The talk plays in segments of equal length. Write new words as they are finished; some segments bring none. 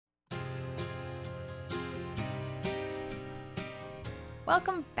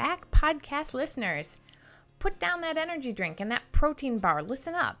Welcome back, podcast listeners. Put down that energy drink and that protein bar.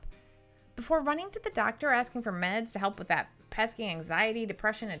 Listen up. Before running to the doctor asking for meds to help with that pesky anxiety,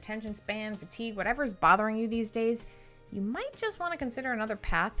 depression, attention span, fatigue, whatever is bothering you these days, you might just want to consider another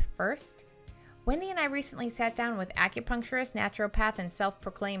path first. Wendy and I recently sat down with acupuncturist, naturopath, and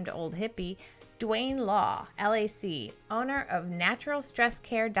self-proclaimed old hippie, Duane Law, LAC, owner of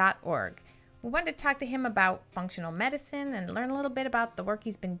naturalstresscare.org. We wanted to talk to him about functional medicine and learn a little bit about the work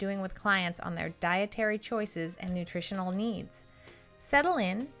he's been doing with clients on their dietary choices and nutritional needs. Settle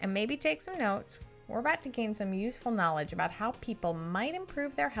in and maybe take some notes. We're about to gain some useful knowledge about how people might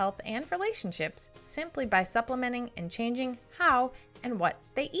improve their health and relationships simply by supplementing and changing how and what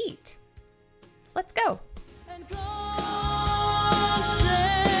they eat. Let's go. And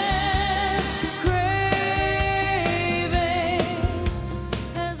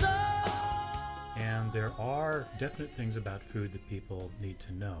there are definite things about food that people need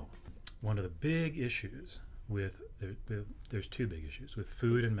to know. One of the big issues with, there's two big issues with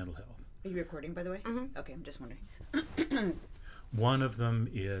food and mental health. Are you recording, by the way? Mm-hmm. Okay, I'm just wondering. One of them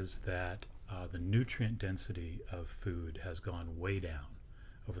is that the nutrient density of food has gone way down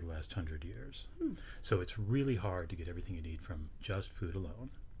over the last 100 years. So it's really hard to get everything you need from just food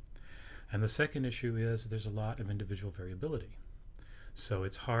alone. And the second issue is there's a lot of individual variability. So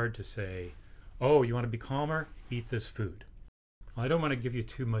it's hard to say, oh, you want to be calmer? Eat this food. Well, I don't want to give you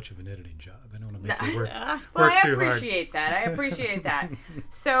too much of an editing job. I don't want to make you work, work too hard. I appreciate that.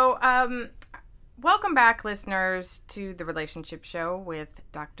 So, welcome back, listeners, to the Relationship Show with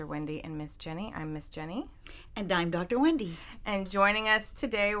Dr. Wendy and Miss Jenni. I'm Miss Jenni. And I'm Dr. Wendy. And joining us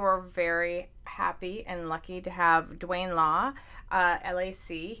today, we're very happy and lucky to have Duane Law, LAC.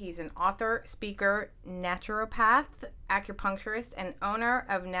 He's an author, speaker, naturopath, acupuncturist, and owner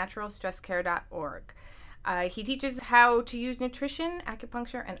of naturalstresscare.org. He teaches how to use nutrition,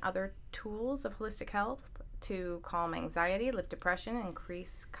 acupuncture, and other tools of holistic health to calm anxiety, lift depression,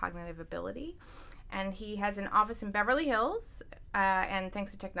 increase cognitive ability. And he has an office in Beverly Hills, and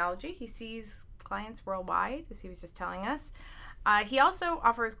thanks to technology, he sees clients worldwide, as he was just telling us. He also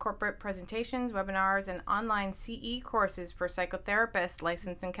offers corporate presentations, webinars, and online CE courses for psychotherapists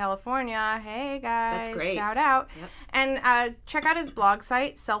licensed in California. Hey, guys. That's great. Shout out. Yep. And check out his blog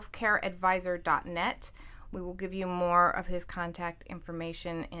site, selfcareadvisor.net. We will give you more of his contact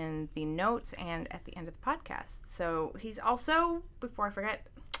information in the notes and at the end of the podcast. So he's also, before I forget,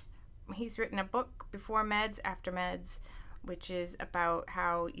 he's written a book, Before Meds, After Meds, which is about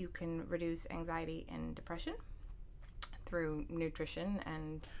how you can reduce anxiety and depression through nutrition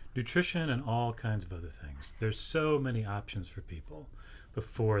and all kinds of other things. There's so many options for people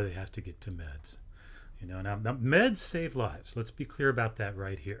before they have to get to meds. You know, now meds save lives. Let's be clear about that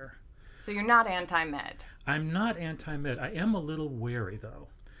right here. So you're not anti-med? I'm not anti-med. I am a little wary, though,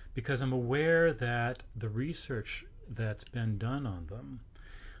 because I'm aware that the research that's been done on them,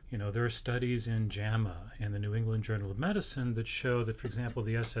 you know, there are studies in JAMA and the New England Journal of Medicine that show that, for example,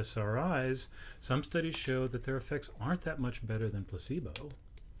 the SSRIs, some studies show that their effects aren't that much better than placebo.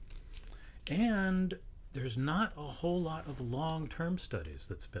 And there's not a whole lot of long-term studies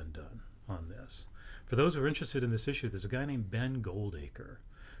that's been done on this. For those who are interested in this issue, there's a guy named Ben Goldacre,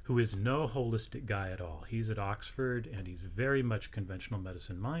 who is no holistic guy at all. He's at Oxford, and he's very much conventional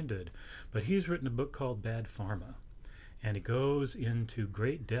medicine-minded, but he's written a book called Bad Pharma, and it goes into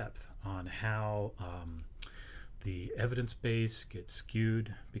great depth on how the evidence base gets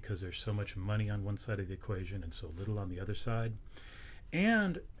skewed because there's so much money on one side of the equation and so little on the other side.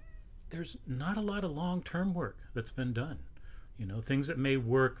 And there's not a lot of long-term work that's been done. You know, things that may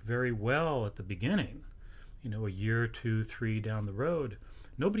work very well at the beginning, you know, a year, 2, 3 down the road.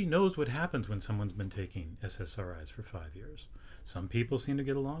 Nobody knows what happens when someone's been taking SSRIs for 5 years. Some people seem to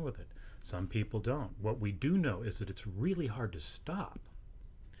get along with it. Some people don't. What we do know is that it's really hard to stop,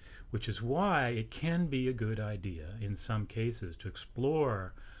 which is why it can be a good idea in some cases to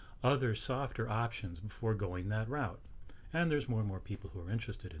explore other softer options before going that route. And there's more and more people who are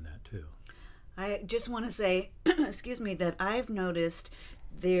interested in that too. I just want to say, excuse me, that I've noticed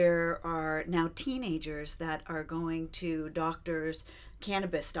there are now teenagers that are going to doctors,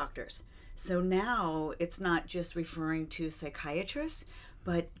 cannabis doctors. So now it's not just referring to psychiatrists,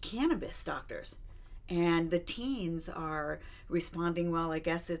 but cannabis doctors. And the teens are responding well. I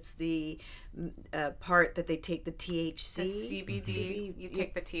guess it's the part that they take the THC. The CBD. You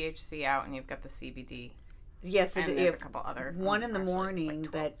take the THC out and you've got the CBD. Yes, and there's a couple other. One in the morning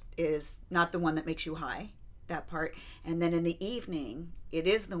that is not the one that makes you high, that part. And then in the evening, it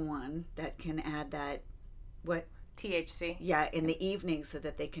is the one that can add that, what? THC. Yeah, in the evening so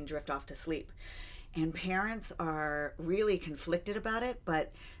that they can drift off to sleep. And parents are really conflicted about it,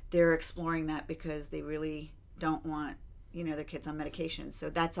 but they're exploring that because they really don't want, their kids on medication. So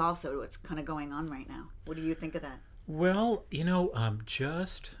that's also what's kind of going on right now. What do you think of that? Well,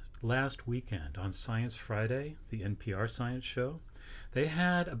 just last weekend on Science Friday, the NPR science show, they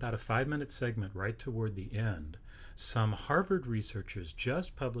had about a 5-minute segment right toward the end. Some Harvard researchers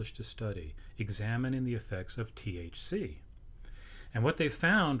just published a study examining the effects of THC. And what they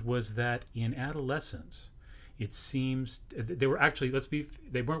found was that in adolescence, it seems they were actually,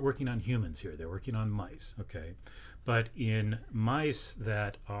 they weren't working on humans here, they were working on mice, okay? But in mice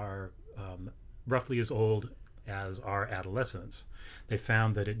that are roughly as old as our adolescents, they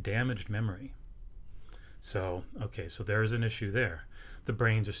found that it damaged memory. So there's an issue there. The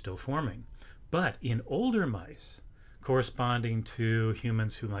brains are still forming. But in older mice, corresponding to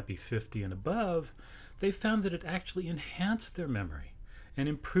humans who might be 50 and above, they found that it actually enhanced their memory and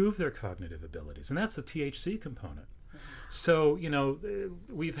improved their cognitive abilities. And that's the THC component. So,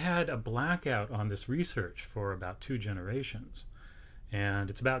 we've had a blackout on this research for about 2 generations. And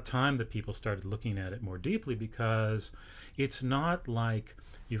it's about time that people started looking at it more deeply, because it's not like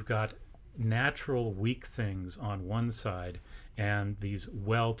you've got natural weak things on one side and these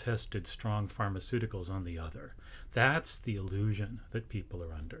well-tested strong pharmaceuticals on the other. That's the illusion that people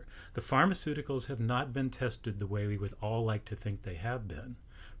are under. The pharmaceuticals have not been tested the way we would all like to think they have been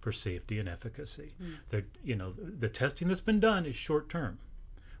for safety and efficacy. They're, the testing that's been done is short-term.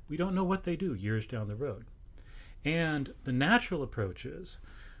 We don't know what they do years down the road. And the natural approaches,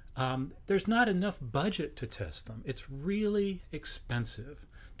 there's not enough budget to test them. It's really expensive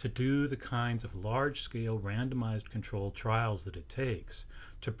to do the kinds of large-scale randomized controlled trials that it takes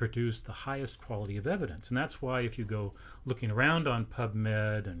to produce the highest quality of evidence. And that's why if you go looking around on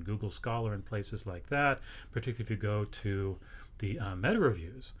PubMed and Google Scholar and places like that, particularly if you go to the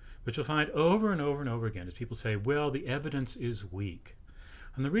meta-reviews, which you'll find over and over and over again is people say, well, the evidence is weak.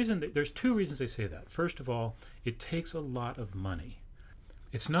 And there's 2 reasons they say that. First of all, it takes a lot of money.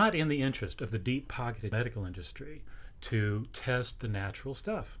 It's not in the interest of the deep-pocketed medical industry to test the natural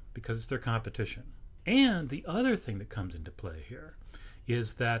stuff because it's their competition. And the other thing that comes into play here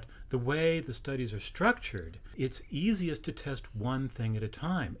is that the way the studies are structured, it's easiest to test one thing at a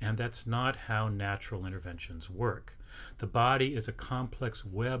time, and that's not how natural interventions work. The body is a complex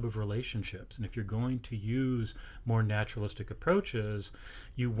web of relationships, and if you're going to use more naturalistic approaches,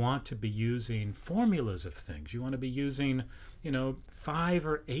 you want to be using formulas of things. You want to be using 5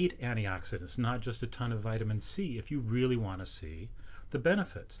 or 8 antioxidants, not just a ton of vitamin C, if you really want to see the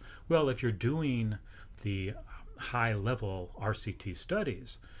benefits. Well, if you're doing the high-level RCT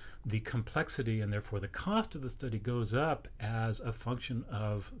studies, the complexity and therefore the cost of the study goes up as a function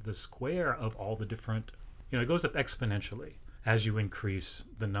of the square of all the different, it goes up exponentially as you increase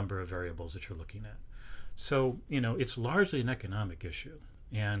the number of variables that you're looking at. So, it's largely an economic issue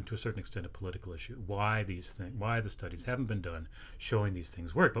and to a certain extent a political issue, why the studies haven't been done showing these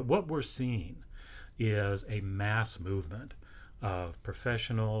things work. But what we're seeing is a mass movement of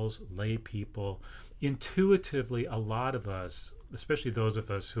professionals, lay people. Intuitively, a lot of us, especially those of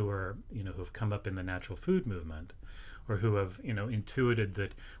us who are, who have come up in the natural food movement, or who have, intuited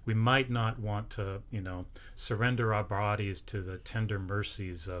that we might not want to, surrender our bodies to the tender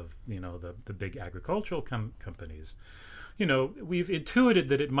mercies of, the big agricultural companies. We've intuited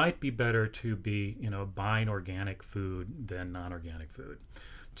that it might be better to be, buying organic food than non-organic food,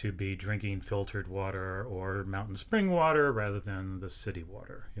 to be drinking filtered water or mountain spring water rather than the city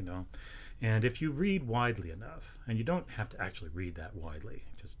water, And if you read widely enough, and you don't have to actually read that widely,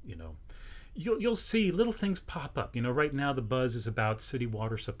 just, you'll see little things pop up. Right now the buzz is about city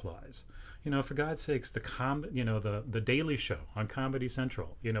water supplies. For God's sakes, the Daily Show on Comedy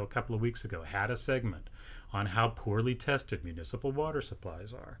Central, a couple of weeks ago had a segment on how poorly tested municipal water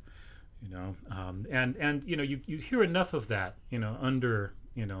supplies are. You hear enough of that, under,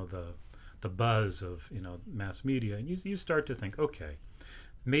 the buzz of, mass media, and you start to think, okay,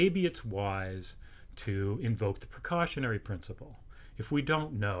 maybe it's wise to invoke the precautionary principle. If we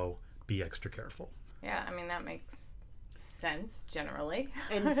don't know, be extra careful. Yeah, that makes sense generally.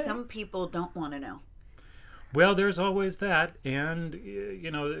 And some people don't want to know. Well, there's always that. And,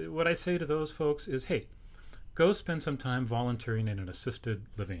 what I say to those folks is, hey, go spend some time volunteering in an assisted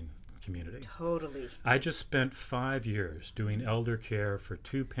living community. Totally. I just spent 5 years doing elder care for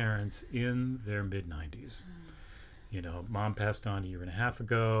 2 parents in their mid-90s. Mom passed on a year and a half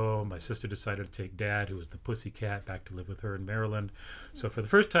ago. My sister decided to take Dad, who was the pussycat, back to live with her in Maryland. So for the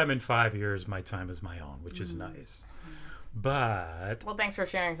first time in 5 years, my time is my own, which is nice. But... Well, thanks for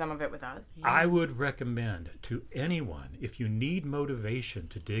sharing some of it with us. Yeah. I would recommend to anyone, if you need motivation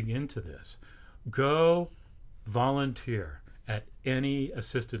to dig into this, Go volunteer at any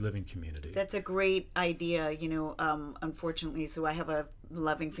assisted living community. That's a great idea. Unfortunately, so I have a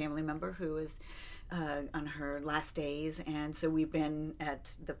loving family member who is on her last days, and so we've been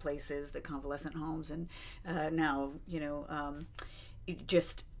at the places, the convalescent homes, and now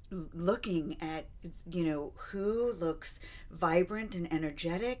just looking at who looks vibrant and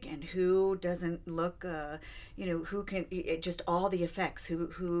energetic and who doesn't look who can just all the effects,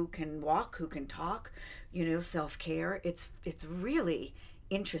 who can walk, who can talk, self-care. It's really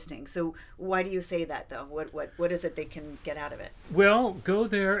interesting. So why do you say that, though? What is it they can get out of it? Well, go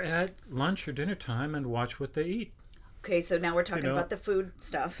there at lunch or dinner time and watch what they eat. Okay, so now we're talking about the food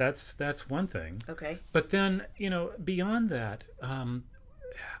stuff. That's one thing. Okay. But then, beyond that,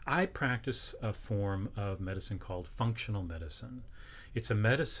 I practice a form of medicine called functional medicine. It's a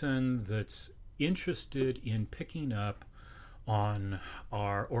medicine that's interested in picking up on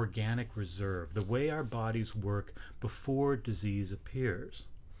our organic reserve, the way our bodies work before disease appears.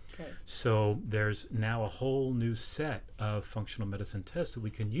 Okay. So there's now a whole new set of functional medicine tests that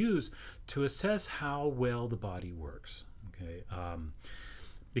we can use to assess how well the body works. Okay,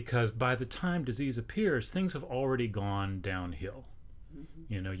 because by the time disease appears, things have already gone downhill.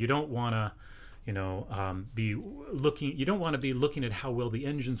 Mm-hmm. You don't want to, be looking. You don't want to be looking at how well the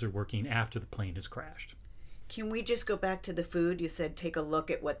engines are working after the plane has crashed. Can we just go back to the food? You said take a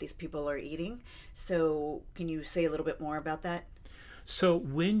look at what these people are eating. So can you say a little bit more about that? So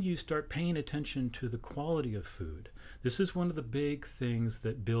when you start paying attention to the quality of food, this is one of the big things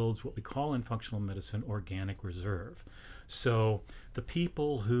that builds what we call in functional medicine organic reserve. So the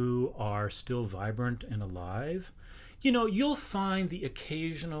people who are still vibrant and alive, you'll find the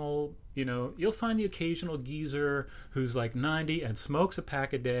occasional geezer who's like 90 and smokes a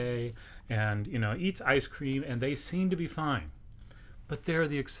pack a day and, eats ice cream, and they seem to be fine. But they're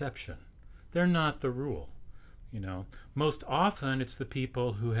the exception. They're not the rule. Most often it's the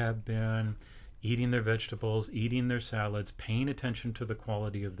people who have been eating their vegetables, eating their salads, paying attention to the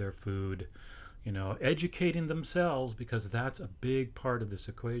quality of their food, educating themselves, because that's a big part of this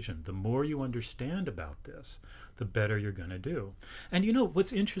equation. The more you understand about this, the better you're going to do. And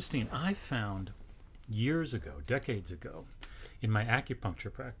what's interesting, I found years ago, decades ago, in my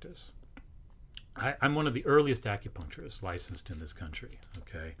acupuncture practice, I'm one of the earliest acupuncturists licensed in this country,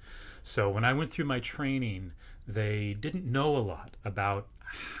 okay? So when I went through my training, they didn't know a lot about,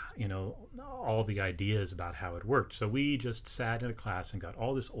 all the ideas about how it worked. So we just sat in a class and got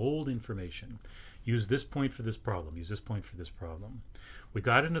all this old information. Use this point for this problem, use this point for this problem. We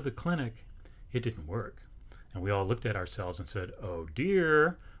got into the clinic, it didn't work. And we all looked at ourselves and said, oh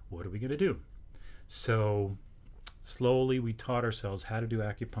dear, what are we going to do? So slowly we taught ourselves how to do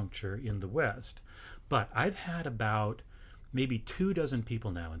acupuncture in the West. But I've had about maybe 24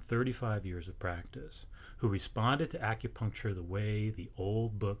 people now in 35 years of practice who responded to acupuncture the way the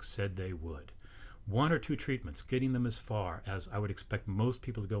old books said they would. 1 or 2 treatments, getting them as far as I would expect most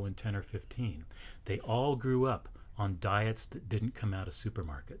people to go in 10 or 15. They all grew up on diets that didn't come out of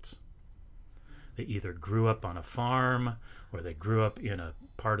supermarkets. They either grew up on a farm, or they grew up in a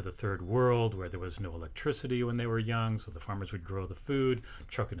part of the third world where there was no electricity when they were young, so the farmers would grow the food,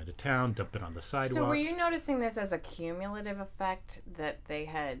 truck it into town, dump it on the sidewalk. So were you noticing this as a cumulative effect, that they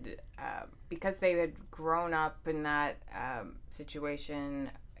had, because they had grown up in that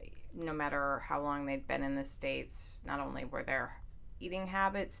situation, no matter how long they'd been in the States, not only were their eating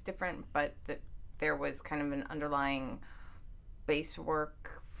habits different, but that there was kind of an underlying base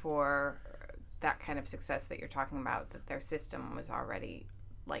work for that kind of success that you're talking about, that their system was already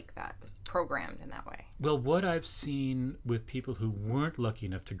like that, was programmed in that way? Well, what I've seen with people who weren't lucky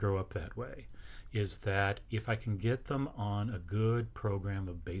enough to grow up that way is that if I can get them on a good program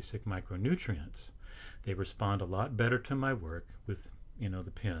of basic micronutrients, they respond a lot better to my work with,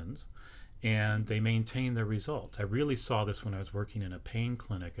 the pins, and they maintain their results. I really saw this when I was working in a pain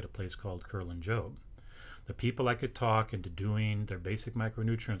clinic at a place called Curl and Job. The people I could talk into doing their basic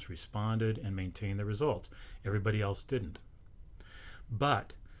micronutrients responded and maintained their results. Everybody else didn't.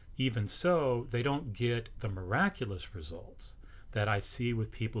 But even so, they don't get the miraculous results that I see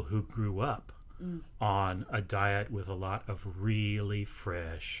with people who grew up on a diet with a lot of really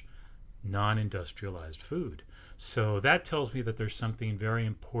fresh, non-industrialized food. So that tells me that there's something very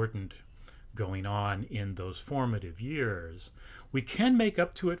important going on in those formative years. We can make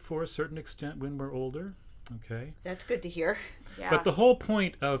up to it for a certain extent when we're older. Okay. That's good to hear. Yeah. But the whole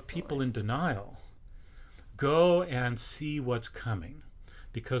point of people in denial, go and see what's coming,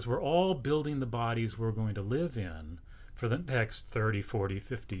 because we're all building the bodies we're going to live in for the next 30, 40,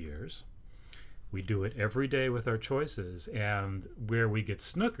 50 years. We do it every day with our choices, and where we get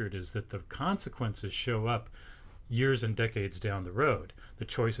snookered is that the consequences show up years and decades down the road. The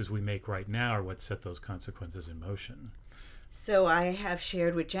choices we make right now are what set those consequences in motion. So I have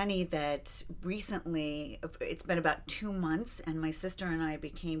shared with Jenny that recently, it's been about 2 months, and my sister and I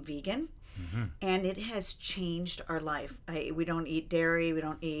became vegan. Mm-hmm. And it has changed our life. We don't eat dairy. We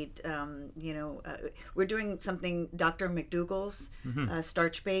don't eat, we're doing something, Dr. McDougall's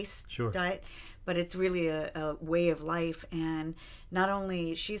starch-based diet, but it's really a way of life. And not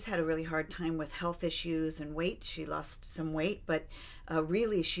only she's had a really hard time with health issues and weight, she lost some weight, but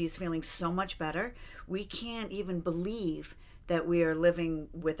really she's feeling so much better. We can't even believe that we are living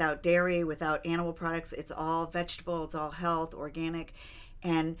without dairy, without animal products. It's all vegetable, it's all health, organic.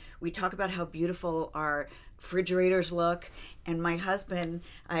 And we talk about how beautiful our refrigerators look. And my husband,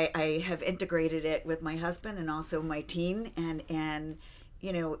 I have integrated it with my husband and also my teen and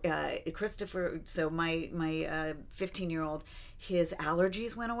Christopher. So my 15-year-old, his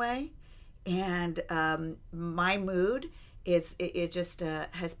allergies went away, and my mood it just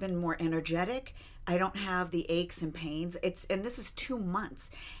has been more energetic. I don't have the aches and pains. And this is 2 months.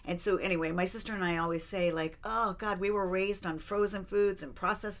 And so anyway, my sister and I always say, like, oh God, we were raised on frozen foods and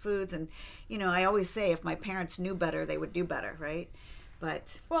processed foods. And, I always say if my parents knew better, they would do better, right?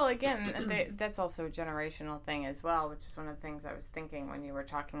 But well, again, that's also a generational thing as well, which is one of the things I was thinking when you were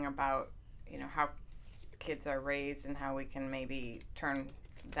talking about, how kids are raised and how we can maybe turn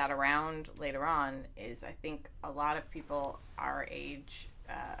that around later on. Is I think a lot of people our age,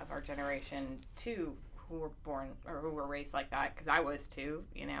 of our generation too, who were born or who were raised like that, because I was too,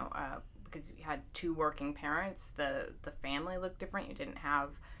 because you had 2 working parents, the family looked different. You didn't have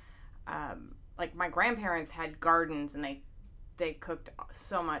like my grandparents had gardens, and they cooked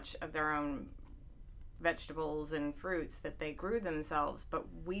so much of their own vegetables and fruits that they grew themselves, but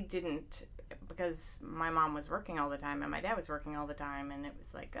we didn't, because my mom was working all the time and my dad was working all the time, and it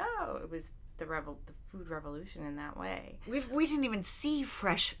was like, it was the food revolution in that way. We didn't even see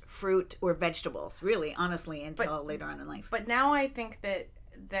fresh fruit or vegetables, really, honestly, until later on in life. But now I think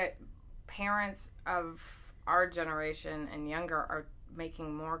that parents of our generation and younger are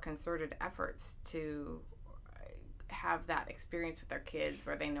making more concerted efforts to have that experience with their kids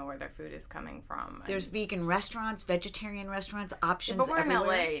where they know where their food is coming from. There's vegan restaurants, vegetarian restaurants, options but we're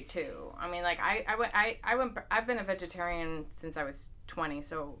everywhere. in LA too. I mean, like I've been a vegetarian since I was 20,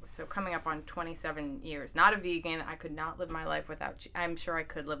 so coming up on 27 years. Not a vegan. I could not live my life without cheese. I'm sure I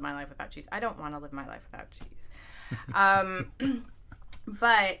could live my life without cheese. I don't want to live my life without cheese.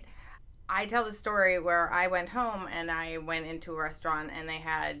 But I tell the story where I went home and I went into a restaurant and they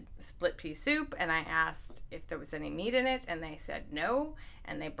had split pea soup, and I asked if there was any meat in it, and they said no,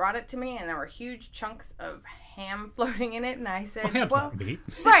 and they brought it to me, and there were huge chunks of ham floating in it, and I said, ham's not meat.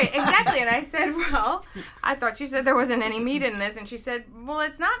 Right, exactly. And I said, well, I thought you said there wasn't any meat in this, and she said, well,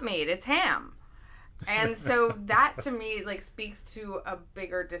 it's not meat, it's ham. And so that to me like speaks to a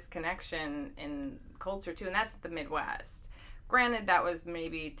bigger disconnection in culture too, and that's the Midwest. Granted, that was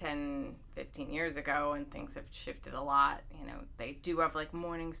maybe 10, 15 years ago, and things have shifted a lot. They do have like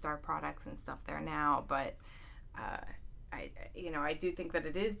Morningstar products and stuff there now, but I do think that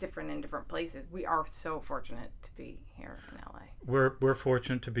it is different in different places. We are so fortunate to be here in LA. We're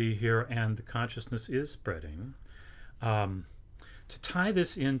fortunate to be here, and the consciousness is spreading. To tie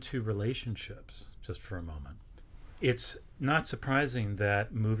this into relationships, just for a moment, it's not surprising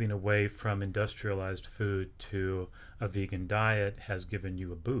that moving away from industrialized food to a vegan diet has given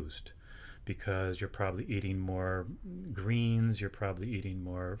you a boost, because you're probably eating more greens, you're probably eating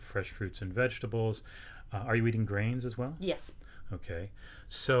more fresh fruits and vegetables. Are you eating grains as well? Yes. Okay.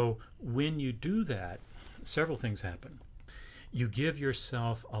 So when you do that, several things happen. You give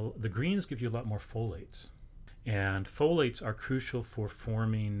yourself, the greens give you a lot more folates, and folates are crucial for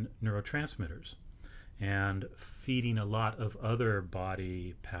forming neurotransmitters and feeding a lot of other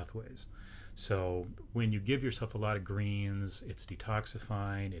body pathways. So when you give yourself a lot of greens, it's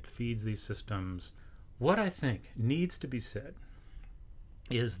detoxifying, it feeds these systems. What I think needs to be said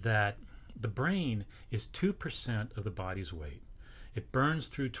is that the brain is 2% of the body's weight. It burns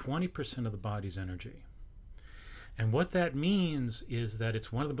through 20% of the body's energy. And what that means is that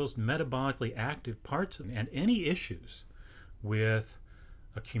it's one of the most metabolically active parts, and any issues with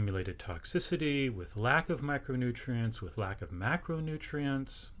accumulated toxicity, with lack of micronutrients, with lack of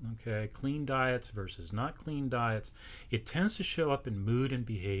macronutrients, okay, clean diets versus not clean diets, it tends to show up in mood and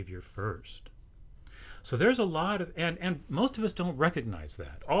behavior first. So there's a lot of, and most of us don't recognize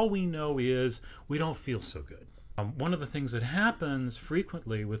that. All we know is we don't feel so good. One of the things that happens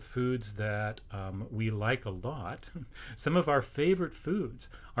frequently with foods that we like a lot, some of our favorite foods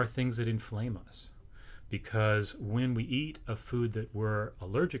are things that inflame us. Because when we eat a food that we're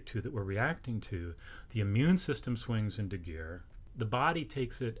allergic to, that we're reacting to, the immune system swings into gear. The body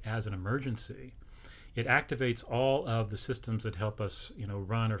takes it as an emergency. It activates all of the systems that help us,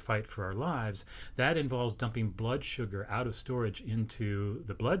 run or fight for our lives. That involves dumping blood sugar out of storage into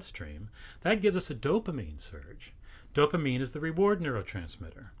the bloodstream. That gives us a dopamine surge. Dopamine is the reward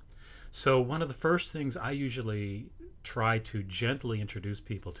neurotransmitter. So one of the first things I usually try to gently introduce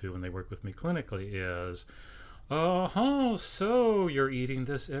people to when they work with me clinically is, oh, so you're eating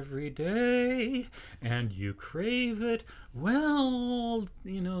this every day and you crave it. Well,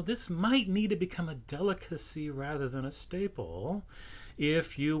 this might need to become a delicacy rather than a staple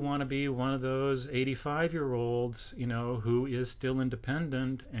if you want to be one of those 85-year-olds, who is still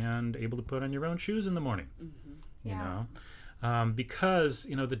independent and able to put on your own shoes in the morning, because,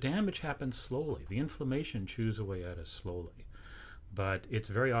 the damage happens slowly. The inflammation chews away at us slowly. But it's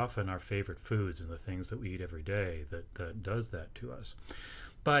very often our favorite foods and the things that we eat every day that does that to us.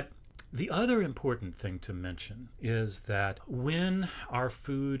 But the other important thing to mention is that when our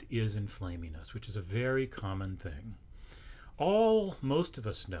food is inflaming us, which is a very common thing, all most of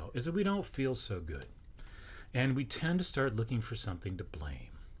us know is that we don't feel so good. And we tend to start looking for something to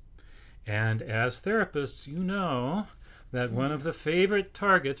blame. And as therapists, that one of the favorite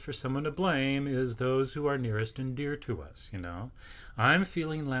targets for someone to blame is those who are nearest and dear to us, I'm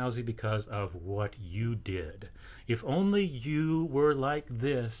feeling lousy because of what you did. If only you were like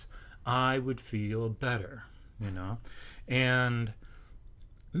this, I would feel better, And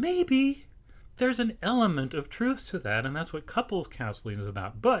maybe there's an element of truth to that, and that's what couples counseling is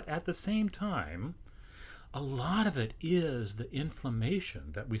about. But at the same time, a lot of it is the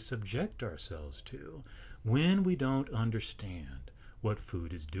inflammation that we subject ourselves to when we don't understand what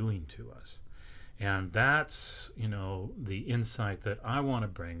food is doing to us. And that's, the insight that I want to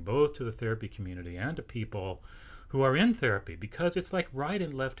bring both to the therapy community and to people who are in therapy, because it's like right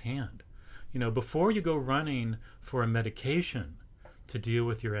and left hand. Before you go running for a medication to deal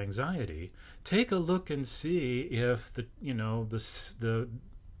with your anxiety, take a look and see if the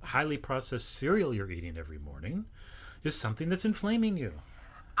highly processed cereal you're eating every morning is something that's inflaming you.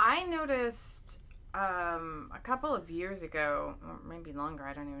 I noticed a couple of years ago, or maybe longer,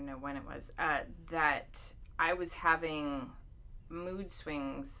 I don't even know when it was, that I was having mood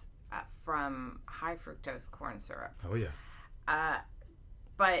swings from high fructose corn syrup. Oh, yeah.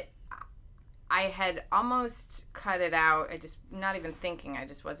 But I had almost cut it out. Not even thinking, I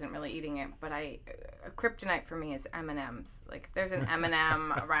just wasn't really eating it. But a kryptonite for me is M&Ms. Like, if there's an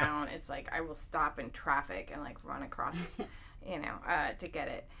M&M around, it's like I will stop in traffic and run across, to get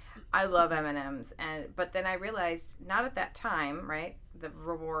it. I love M&Ms, but then I realized, not at that time, right? The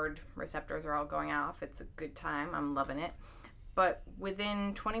reward receptors are all going off. It's a good time. I'm loving it. But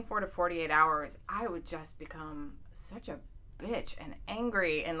within 24 to 48 hours, I would just become such a bitch and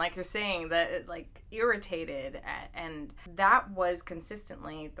angry and, like you're saying, that irritated. And that was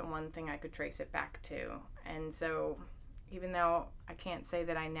consistently the one thing I could trace it back to. And so, even though I can't say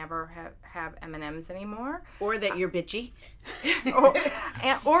that I never have M&Ms anymore, or that you're bitchy,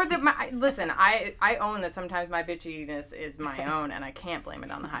 or that listen, I own that sometimes my bitchiness is my own, and I can't blame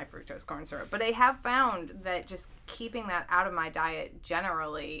it on the high fructose corn syrup. But I have found that just keeping that out of my diet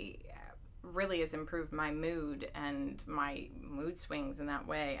generally really has improved my mood and my mood swings in that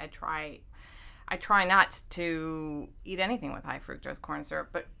way. I try not to eat anything with high fructose corn syrup,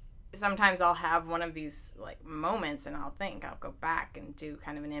 but sometimes I'll have one of these moments and I'll go back and do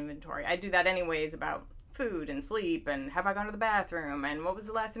kind of an inventory. I do that anyways about food and sleep and have I gone to the bathroom and what was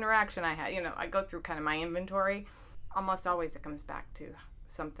the last interaction I had. I go through kind of my inventory. Almost always it comes back to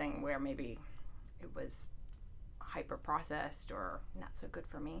something where maybe it was hyper processed or not so good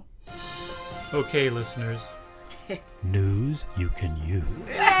for me. Okay, listeners. News you can use.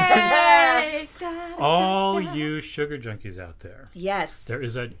 Yay! All you sugar junkies out there. Yes. There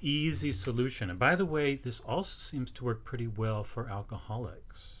is an easy solution. And by the way, this also seems to work pretty well for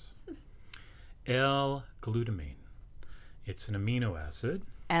alcoholics. L-glutamine. It's an amino acid.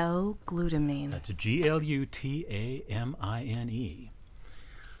 L-glutamine. That's Glutamine.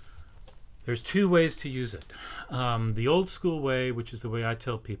 There's two ways to use it. The old school way, which is the way I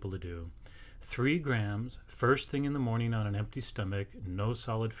tell people to do, 3 grams, first thing in the morning on an empty stomach, no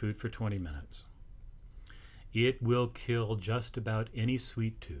solid food for 20 minutes. It will kill just about any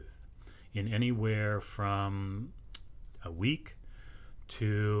sweet tooth in anywhere from a week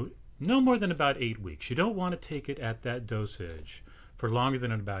to no more than about 8 weeks. You don't want to take it at that dosage for longer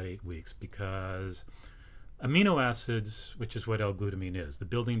than about 8 weeks because Amino acids, which is what L-glutamine is, the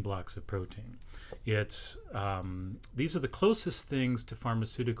building blocks of protein. It's these are the closest things to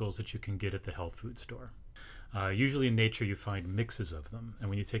pharmaceuticals that you can get at the health food store. Usually in nature you find mixes of them. And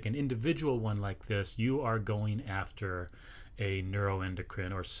when you take an individual one like this, you are going after a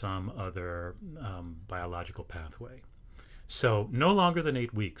neuroendocrine or some other biological pathway. So no longer than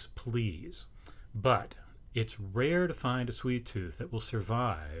 8 weeks, please. But it's rare to find a sweet tooth that will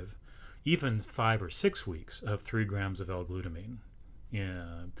survive even 5 or 6 weeks of 3 grams of L-glutamine.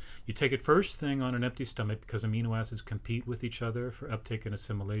 Yeah. You take it first thing on an empty stomach because amino acids compete with each other for uptake and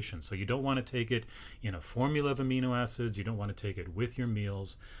assimilation. So you don't want to take it in a formula of amino acids. You don't want to take it with your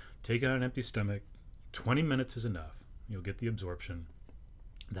meals. Take it on an empty stomach. 20 minutes is enough. You'll get the absorption.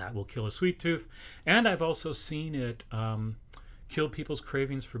 That will kill a sweet tooth. And I've also seen it kill people's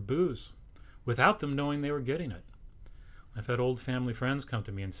cravings for booze without them knowing they were getting it. I've had old family friends come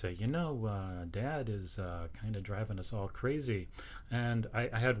to me and say, Dad is kind of driving us all crazy. And I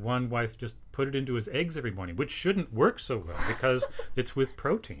had one wife just put it into his eggs every morning, which shouldn't work so well because it's with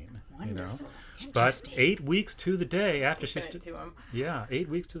protein. Wonderful. But 8 weeks to the day after she 8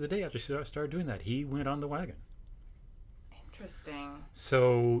 weeks to the day after she started doing that, he went on the wagon. Interesting.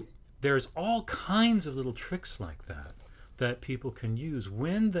 So there's all kinds of little tricks like that people can use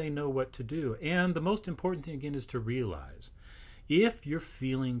when they know what to do. And the most important thing, again, is to realize if you're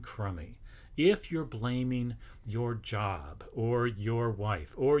feeling crummy, if you're blaming your job or your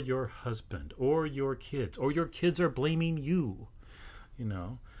wife or your husband or your kids are blaming you,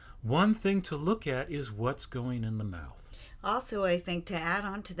 one thing to look at is what's going in the mouth. Also, I think to add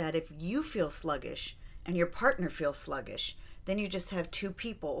on to that, if you feel sluggish and your partner feels sluggish, then you just have two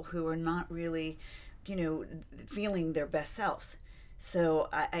people who are not really feeling their best selves. So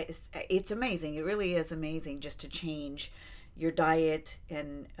it's amazing. It really is amazing just to change your diet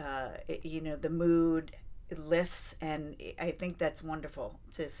and, the mood lifts. And I think that's wonderful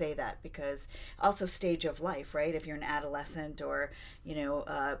to say that, because also stage of life, right? If you're an adolescent or,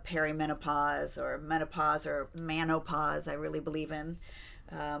 perimenopause or menopause or manopause, I really believe in.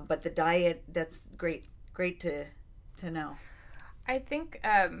 But the diet, that's great to know. I think,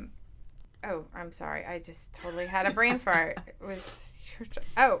 oh, I'm sorry. I just totally had a brain fart. It was,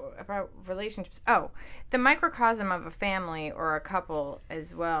 about relationships. Oh, the microcosm of a family or a couple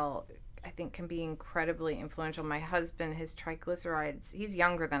as well, I think can be incredibly influential. My husband, his triglycerides, he's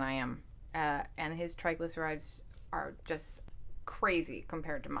younger than I am, and his triglycerides are just crazy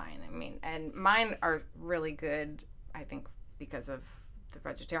compared to mine. I mean, and mine are really good, I think, because of the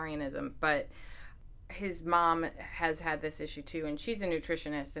vegetarianism, but his mom has had this issue too, and she's a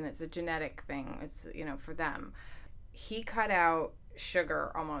nutritionist, and it's a genetic thing. It's, for them. He cut out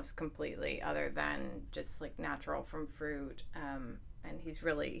sugar almost completely, other than just like natural from fruit. And he's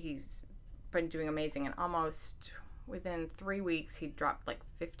been doing amazing. And almost within 3 weeks, he dropped like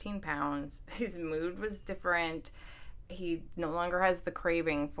 15 pounds. His mood was different. He no longer has the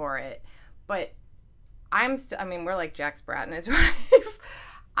craving for it. But we're like Jack Sprat and his wife.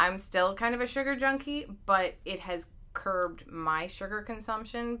 I'm still kind of a sugar junkie, but it has curbed my sugar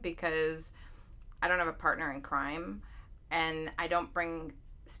consumption because I don't have a partner in crime, and I don't bring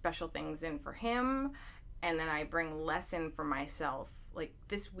special things in for him, and then I bring less in for myself. Like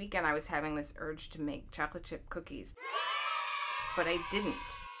this weekend I was having this urge to make chocolate chip cookies, but I didn't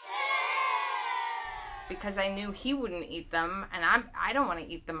because I knew he wouldn't eat them, and I don't want to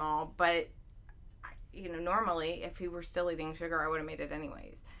eat them all, but normally if he were still eating sugar, I would have made it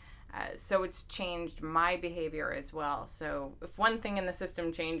anyways. So it's changed my behavior as well. So if one thing in the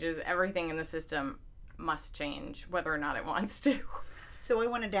system changes, everything in the system must change, whether or not it wants to. So I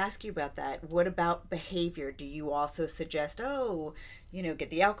wanted to ask you about that. What about behavior? Do you also suggest, get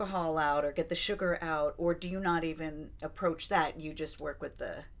the alcohol out or get the sugar out, or do you not even approach that? You just work with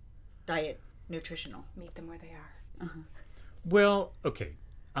the diet nutritional? Meet them where they are. Uh-huh. Well, okay.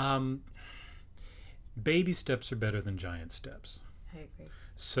 Baby steps are better than giant steps. I agree.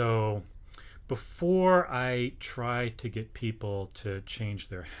 So before I try to get people to change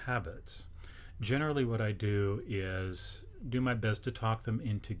their habits, generally what I do is do my best to talk them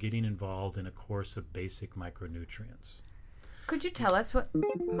into getting involved in a course of basic micronutrients. Could you tell us what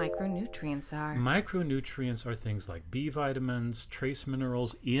micronutrients are? Micronutrients are things like B vitamins, trace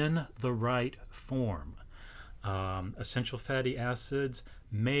minerals in the right form, essential fatty acids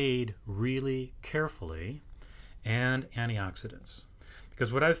made really carefully, and antioxidants.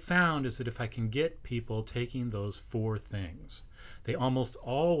 Because what I've found is that if I can get people taking those 4 things, they almost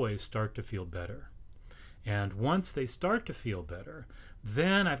always start to feel better. And once they start to feel better,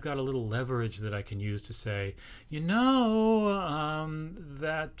 then I've got a little leverage that I can use to say,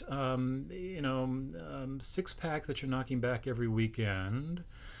 six-pack that you're knocking back every weekend,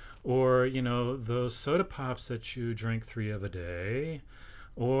 or, those soda pops that you drink 3 of a day,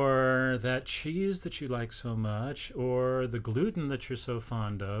 or that cheese that you like so much, or the gluten that you're so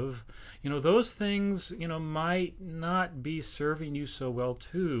fond of, those things, might not be serving you so well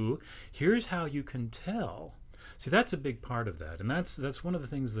too. Here's how you can tell. See, that's a big part of that. And that's one of the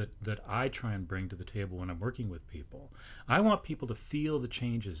things that I try and bring to the table when I'm working with people. I want people to feel the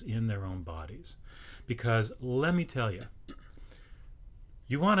changes in their own bodies. Because let me tell you,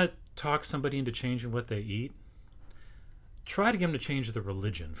 you want to talk somebody into changing what they eat? Try to get them to change the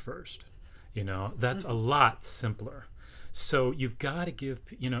religion first. That's a lot simpler. So you've got to give,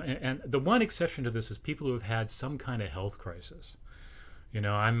 and the one exception to this is people who have had some kind of health crisis.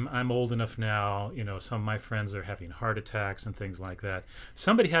 I'm old enough now, some of my friends are having heart attacks and things like that. If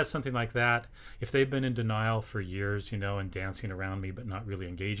somebody has something like that, if they've been in denial for years, and dancing around me but not really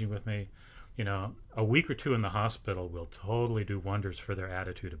engaging with me, a week or 2 in the hospital will totally do wonders for their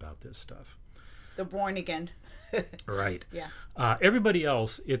attitude about this stuff. They're born again. Right. Yeah. Everybody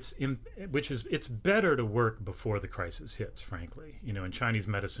else, it's better to work before the crisis hits, frankly. In Chinese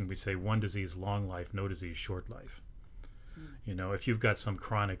medicine, we say one disease, long life, no disease, short life. If you've got some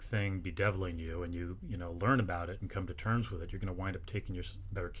chronic thing bedeviling you and you learn about it and come to terms with it, you're going to wind up taking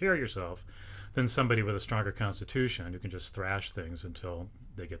better care of yourself than somebody with a stronger constitution who can just thrash things until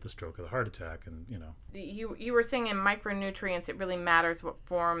they get the stroke of the heart attack. And you were saying in micronutrients, it really matters what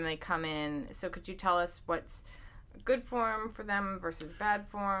form they come in. So could you tell us what's good form for them versus bad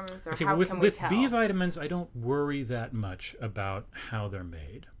forms, or how can we tell? With B vitamins, I don't worry that much about how they're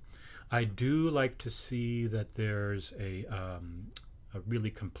made. I do like to see that there's a really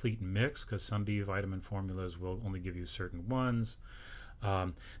complete mix, because some B vitamin formulas will only give you certain ones.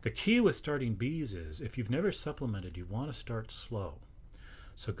 The key with starting Bs is, if you've never supplemented, you want to start slow.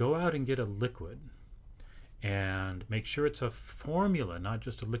 So go out and get a liquid and make sure it's a formula, not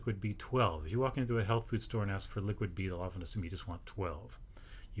just a liquid B12. If you walk into a health food store and ask for liquid B, they'll often assume you just want 12.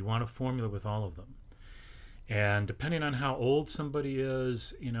 You want a formula with all of them. And depending on how old somebody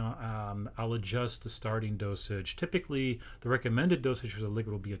is, I'll adjust the starting dosage. Typically, the recommended dosage for the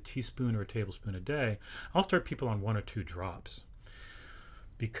liquid will be a teaspoon or a tablespoon a day. I'll start people on 1 or 2 drops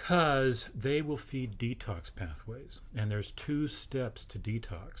because they will feed detox pathways. And there's 2 steps to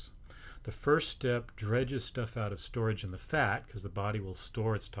detox. The first step dredges stuff out of storage in the fat, because the body will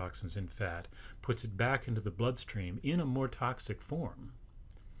store its toxins in fat, puts it back into the bloodstream in a more toxic form.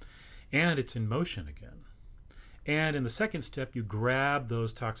 And it's in motion again. And in the second step, you grab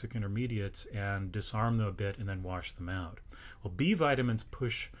those toxic intermediates and disarm them a bit and then wash them out. Well, B vitamins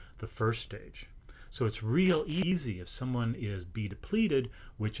push the first stage. So it's real easy if someone is B depleted,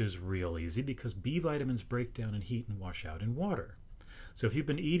 which is real easy because B vitamins break down in heat and wash out in water. So if you've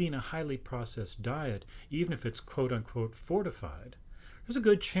been eating a highly processed diet, even if it's quote-unquote fortified, there's a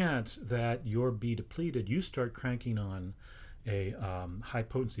good chance that you're B depleted. You start cranking on a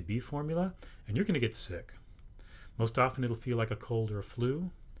high-potency B formula, and you're going to get sick. Most often it'll feel like a cold or a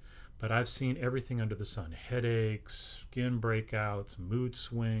flu, but I've seen everything under the sun. Headaches, skin breakouts, mood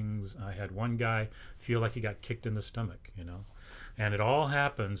swings. I had one guy feel like he got kicked in the stomach, And it all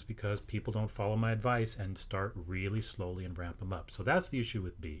happens because people don't follow my advice and start really slowly and ramp them up. So that's the issue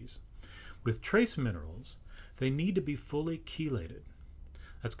with Bs. With trace minerals, they need to be fully chelated.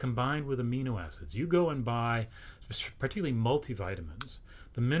 That's combined with amino acids. You go and buy, particularly multivitamins.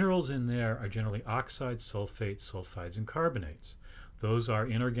 The minerals in there are generally oxides, sulfates, sulfides, and carbonates. Those are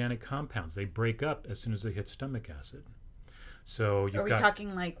inorganic compounds. They break up as soon as they hit stomach acid. So Are we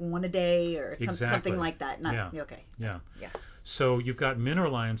talking like 1 a day or something like that? Okay. Yeah. So you've got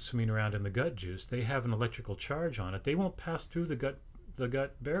mineral ions swimming around in the gut juice. They have an electrical charge on it. They won't pass through the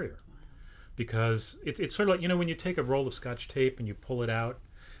gut barrier, because it's sort of like, when you take a roll of Scotch tape and you pull it out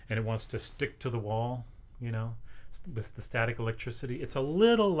and it wants to stick to the wall, with the static electricity. It's a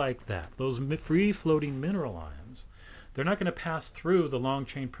little like that. Those free-floating mineral ions, they're not going to pass through the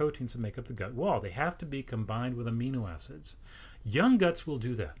long-chain proteins that make up the gut wall. They have to be combined with amino acids. Young guts will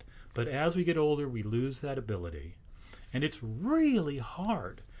do that, but as we get older, we lose that ability. And it's really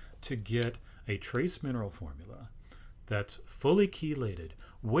hard to get a trace mineral formula that's fully chelated,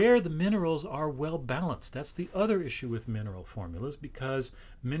 where the minerals are well balanced. That's the other issue with mineral formulas, because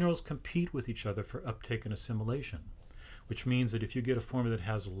minerals compete with each other for uptake and assimilation, which means that if you get a formula that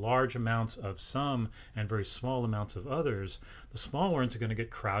has large amounts of some and very small amounts of others, the small ones are going to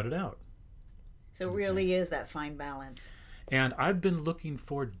get crowded out. So it really is that fine balance. And I've been looking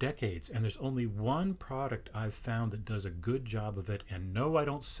for decades, and there's only one product I've found that does a good job of it. And no, I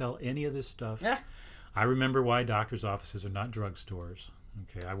don't sell any of this stuff. I remember why doctors' offices are not drugstores.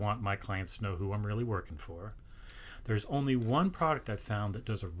 Okay, I want my clients to know who I'm really working for. There's only one product I've found that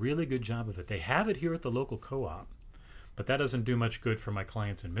does a really good job of it. They have it here at the local co-op, but that doesn't do much good for my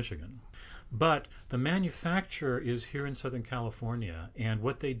clients in Michigan. But the manufacturer is here in Southern California, and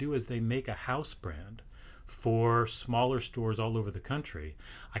what they do is they make a house brand for smaller stores all over the country.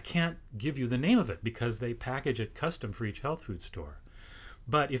 I can't give you the name of it because they package it custom for each health food store.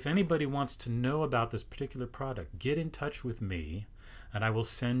 But if anybody wants to know about this particular product, get in touch with me, and I will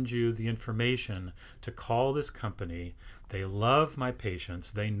send you the information to call this company. They love my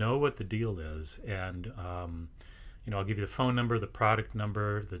patients. They know what the deal is, and I'll give you the phone number, the product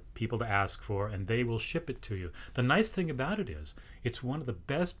number, the people to ask for, and they will ship it to you. The nice thing about it is it's one of the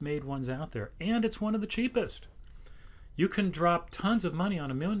best made ones out there, and it's one of the cheapest. You can drop tons of money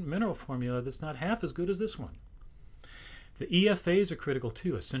on a mineral formula that's not half as good as this one. The EFAs are critical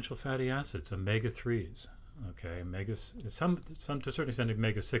too, essential fatty acids, omega-3s. Okay, some to a certain extent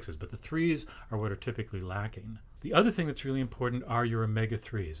omega-6s, but the 3s are what are typically lacking. The other thing that's really important are your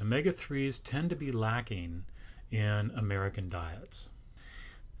omega-3s. Omega-3s tend to be lacking in American diets.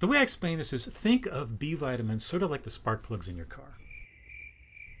 The way I explain this is think of B vitamins sort of like the spark plugs in your car.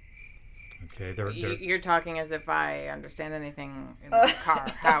 Okay, you're talking as if I understand anything in the car,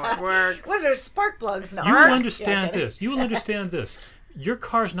 how it works. What are spark plugs? You will understand this. You will understand this. Your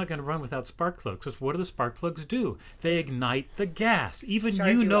car's not going to run without spark plugs, because what do the spark plugs do? They ignite the gas. Even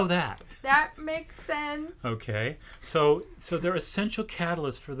you know that. That makes sense. Okay, so they're essential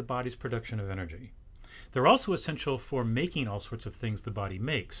catalysts for the body's production of energy. They're also essential for making all sorts of things the body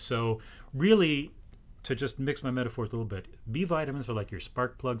makes. So really, to just mix my metaphors a little bit, B vitamins are like your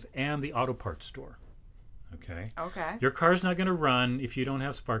spark plugs and the auto parts store. Okay? Okay. Your car's not going to run if you don't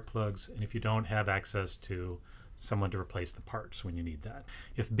have spark plugs and if you don't have access to someone to replace the parts when you need that.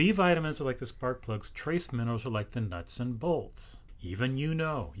 If B vitamins are like the spark plugs, trace minerals are like the nuts and bolts. Even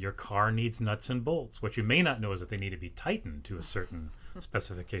your car needs nuts and bolts. What you may not know is that they need to be tightened to a certain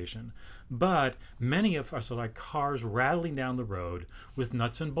specification. But many of us are like cars rattling down the road with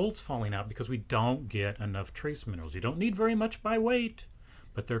nuts and bolts falling out because we don't get enough trace minerals. You don't need very much by weight,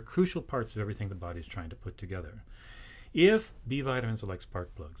 but they're crucial parts of everything the body's trying to put together. If B vitamins are like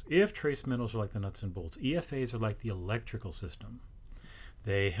spark plugs, if trace minerals are like the nuts and bolts, EFAs are like the electrical system.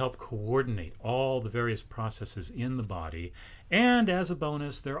 They help coordinate all the various processes in the body, and as a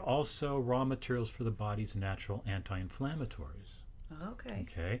bonus, they're also raw materials for the body's natural anti-inflammatories.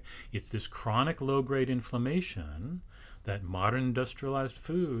 Okay. It's this chronic low-grade inflammation that modern industrialized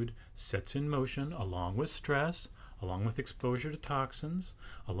food sets in motion along with stress, along with exposure to toxins,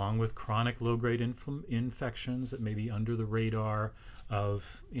 along with chronic low-grade infections that may be under the radar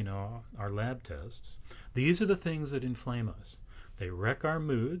of our lab tests. These are the things that inflame us. They wreck our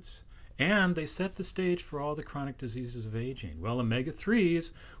moods, and they set the stage for all the chronic diseases of aging. Well,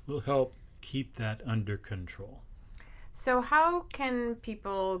 omega-3s will help keep that under control. So how can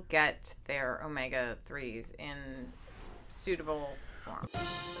people get their omega-3s in suitable form?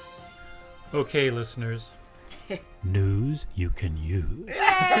 Okay, listeners. News you can use.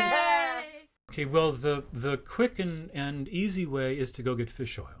 Yay! Okay, well, the quick and easy way is to go get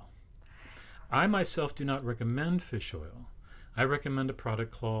fish oil. I myself do not recommend fish oil. I recommend a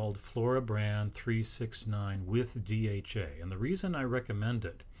product called Flora Brand 369 with DHA. And the reason I recommend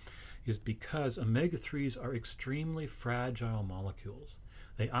it is because omega-3s are extremely fragile molecules.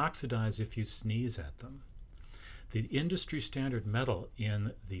 They oxidize if you sneeze at them. The industry standard metal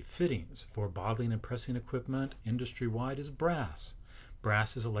in the fittings for bottling and pressing equipment industry-wide is brass.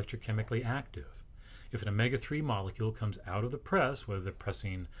 Brass is electrochemically active. If an omega-3 molecule comes out of the press, whether they're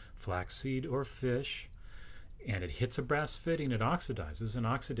pressing flaxseed or fish, and it hits a brass fitting, it oxidizes, and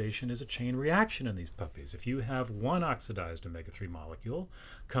oxidation is a chain reaction in these puppies. If you have one oxidized omega-3 molecule,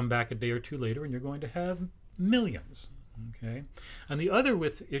 come back a day or two later and you're going to have millions. Okay? And the other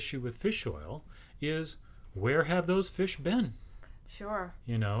issue with fish oil is, where have those fish been? Sure.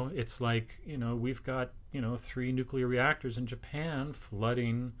 It's like, we've got, 3 nuclear reactors in Japan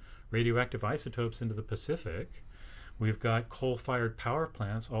flooding radioactive isotopes into the Pacific. We've got coal-fired power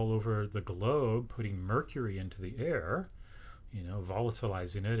plants all over the globe putting mercury into the air,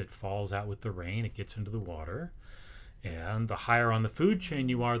 volatilizing it. It falls out with the rain. It gets into the water. And the higher on the food chain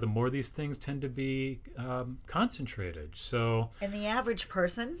you are, the more these things tend to be concentrated. So, and the average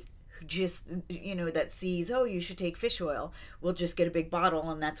person just, that sees, oh, you should take fish oil, will just get a big bottle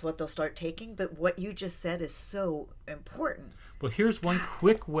and that's what they'll start taking. But what you just said is so important. Well, here's one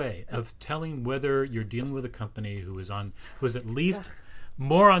quick way of telling whether you're dealing with a company who is at least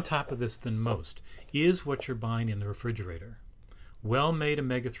more on top of this than most, is what you're buying in the refrigerator. Well-made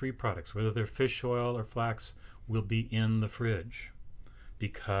omega-3 products, whether they're fish oil or flax, will be in the fridge,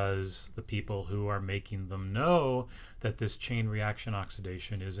 because the people who are making them know that this chain reaction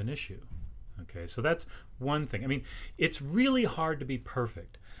oxidation is an issue. Okay, so that's one thing. I mean, it's really hard to be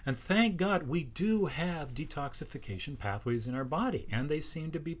perfect. And thank God we do have detoxification pathways in our body, and they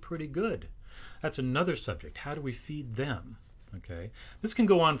seem to be pretty good. That's another subject. How do we feed them? Okay, this can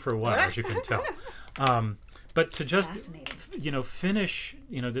go on for a while, as you can tell. But to just finish,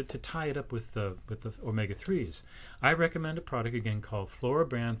 to tie it up with the omega-3s, I recommend a product again called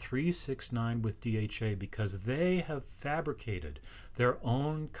Florabrand 369 with DHA, because they have fabricated their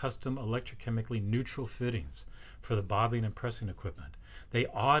own custom electrochemically neutral fittings for the bobbing and pressing equipment. They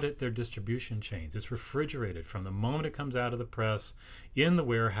audit their distribution chains. It's refrigerated from the moment it comes out of the press, in the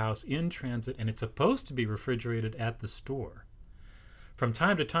warehouse, in transit, and it's supposed to be refrigerated at the store. From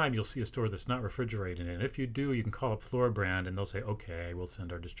time to time, you'll see a store that's not refrigerated, and if you do, you can call up Florabrand, and they'll say, okay, we'll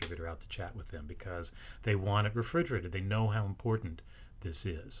send our distributor out to chat with them, because they want it refrigerated. They know how important this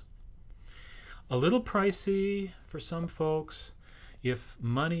is. A little pricey for some folks. If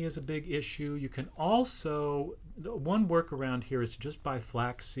money is a big issue, you can also, one workaround here is to just buy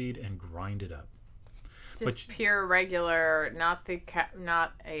flaxseed and grind it up. Just pure regular, not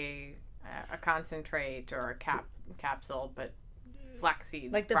a concentrate or a capsule, but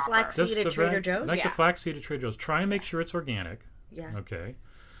flaxseed. Like the proper. flaxseed at Trader Joe's? Like the flaxseed at Trader Joe's. Try and make sure it's organic. Yeah. Okay.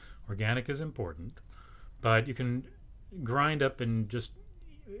 Organic is important. But you can grind up and just,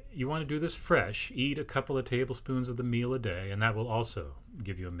 you want to do this fresh. Eat a couple of tablespoons of the meal a day, and that will also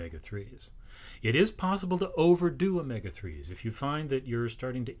give you omega-3s. It is possible to overdo omega-3s. If you find that you're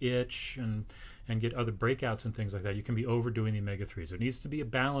starting to itch and get other breakouts and things like that, you can be overdoing the omega-3s. There needs to be a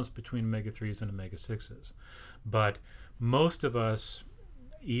balance between omega-3s and omega-6s. But most of us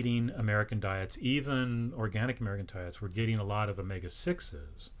eating American diets, even organic American diets, we're getting a lot of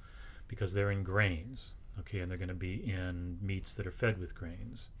omega-6s because they're in grains, okay, and they're going to be in meats that are fed with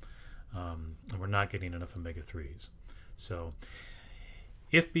grains. And we're not getting enough omega-3s. So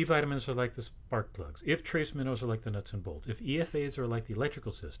if B vitamins are like the spark plugs, if trace minerals are like the nuts and bolts, if EFAs are like the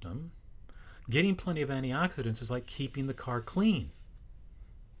electrical system, getting plenty of antioxidants is like keeping the car clean.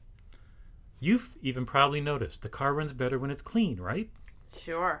 You've even probably noticed the car runs better when it's clean, right?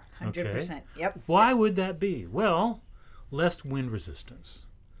 Sure. 100%. Yep. Why would that be? Well, less wind resistance.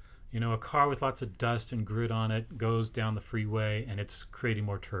 A car with lots of dust and grit on it goes down the freeway and it's creating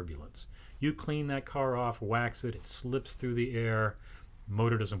more turbulence. You clean that car off, wax it, it slips through the air,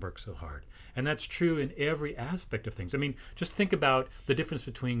 motor doesn't work so hard. And that's true in every aspect of things. I mean, just think about the difference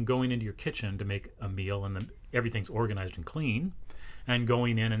between going into your kitchen to make a meal and then everything's organized and clean, and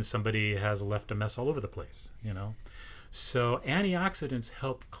going in and somebody has left a mess all over the place, So antioxidants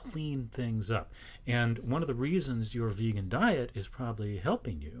help clean things up. And one of the reasons your vegan diet is probably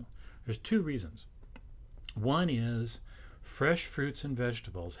helping you, there's two reasons. One is fresh fruits and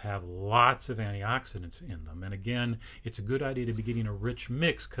vegetables have lots of antioxidants in them. And again, it's a good idea to be getting a rich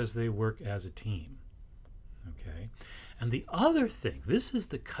mix because they work as a team. Okay? And the other thing, this is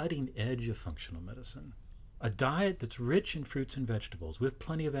the cutting edge of functional medicine. A diet that's rich in fruits and vegetables with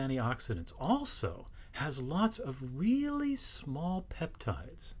plenty of antioxidants also has lots of really small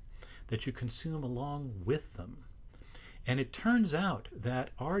peptides that you consume along with them. And it turns out that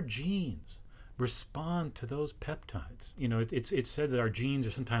our genes respond to those peptides. It's said that our genes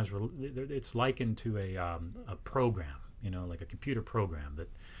are sometimes, it's likened to a program, like a computer program that,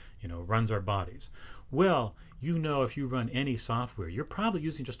 runs our bodies. Well, if you run any software, you're probably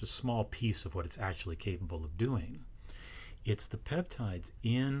using just a small piece of what it's actually capable of doing. It's the peptides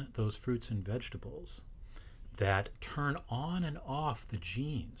in those fruits and vegetables that turn on and off the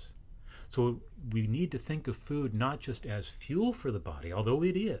genes. So we need to think of food not just as fuel for the body, although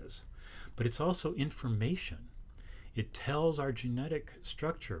it is, but it's also information. It tells our genetic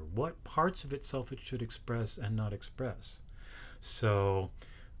structure what parts of itself it should express and not express. So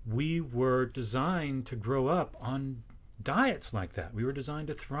we were designed to grow up on diets like that. We were designed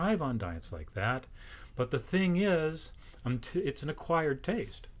to thrive on diets like that. But the thing is, it's an acquired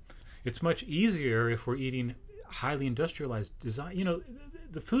taste. It's much easier if we're eating highly industrialized design.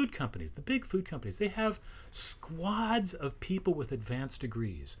 The food companies, the big food companies, they have squads of people with advanced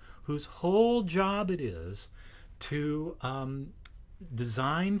degrees whose whole job it is to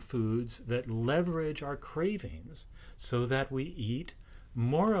design foods that leverage our cravings so that we eat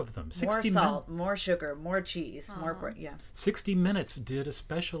more of them. More salt, more sugar, more cheese, more bread. Yeah. 60 Minutes did a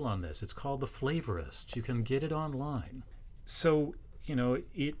special on this. It's called The Flavorist. You can get it online. So,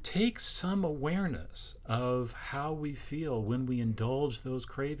 it takes some awareness of how we feel when we indulge those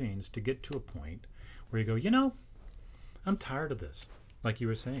cravings to get to a point where you go, I'm tired of this, like you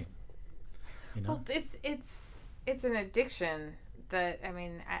were saying. Well, it's an addiction that,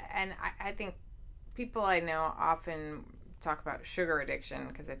 I think people I know often talk about sugar addiction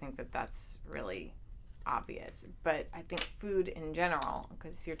because I think that's really obvious. But I think food in general,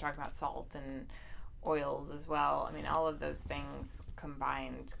 because you're talking about salt and oils as well. All of those things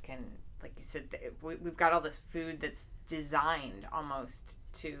combined can, like you said, we've got all this food that's designed almost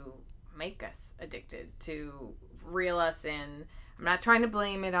to make us addicted, to reel us in. I'm not trying to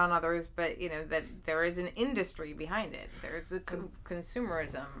blame it on others, but that there is an industry behind it. There's a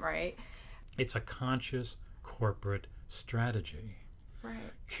consumerism, right? It's a conscious corporate strategy, right,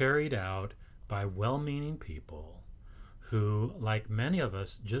 carried out by well-meaning people who, like many of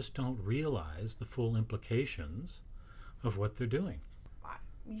us, just don't realize the full implications of what they're doing.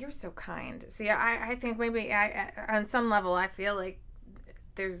 You're so kind. See, I think maybe on some level I feel like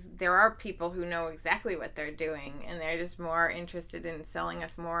there are people who know exactly what they're doing, and they're just more interested in selling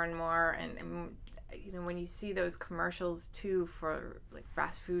us more and more. And when you see those commercials too for like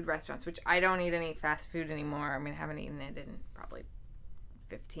fast food restaurants, which I don't eat any fast food anymore. I haven't eaten it in probably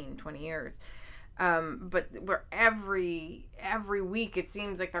 15, 20 years. But where every week it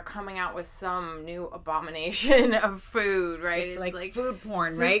seems like they're coming out with some new abomination of food, right? It's like food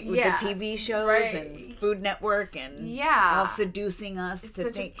porn, right? With the TV shows and Food Network and all seducing us to think.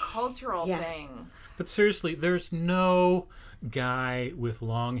 It's such a cultural thing. But seriously, there's no guy with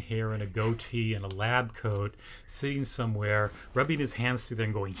long hair and a goatee and a lab coat sitting somewhere rubbing his hands through there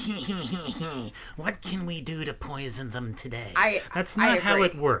and going, what can we do to poison them today? That's not how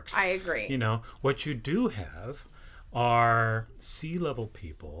it works. I agree. What you do have are C-level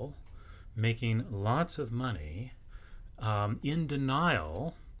people making lots of money in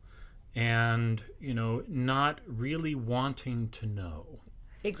denial and not really wanting to know.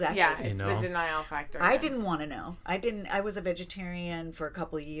 Exactly. Yeah, it's the denial factor. I didn't want to know. I was a vegetarian for a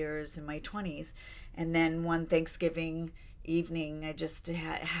couple of years in my 20s, and then one Thanksgiving evening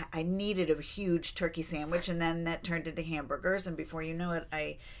I needed a huge turkey sandwich, and then that turned into hamburgers, and before you know it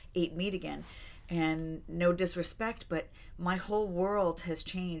I ate meat again. And no disrespect, but my whole world has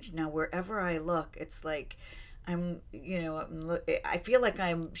changed. Now wherever I look, it's like I feel like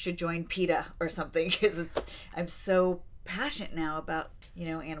I should join PETA or something, because I'm so passionate now about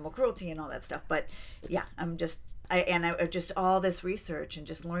animal cruelty and all that stuff. But yeah, I just all this research and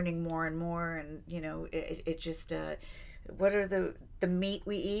just learning more and more, and it just what are the meat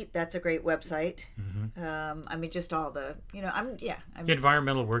we eat? That's a great website. Mm-hmm. Just all the the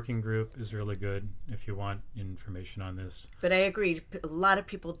Environmental Working Group is really good if you want information on this. But I agree, a lot of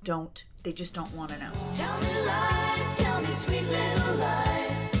people they just don't want to know. Tell me lies, tell me sweet little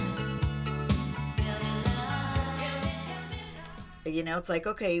lies. It's like,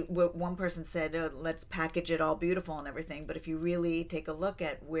 okay, one person said, let's package it all beautiful and everything. But if you really take a look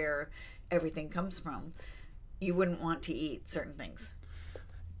at where everything comes from, you wouldn't want to eat certain things.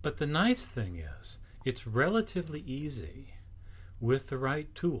 But the nice thing is, it's relatively easy with the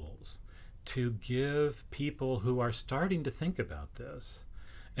right tools to give people who are starting to think about this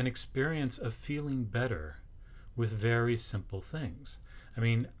an experience of feeling better with very simple things.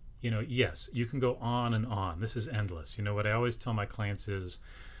 Yes, you can go on and on. This is endless. What I always tell my clients is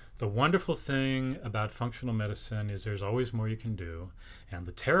the wonderful thing about functional medicine is there's always more you can do. And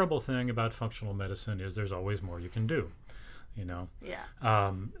the terrible thing about functional medicine is there's always more you can do.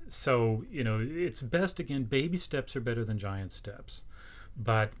 Yeah. So, it's best, again, baby steps are better than giant steps.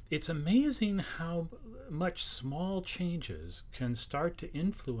 But it's amazing how much small changes can start to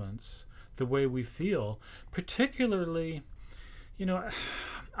influence the way we feel, particularly,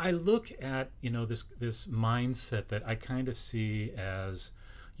 I look at, this mindset that I kind of see as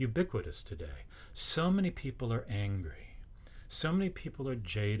ubiquitous today. So many people are angry. So many people are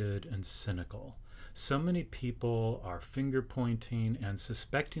jaded and cynical. So many people are finger pointing and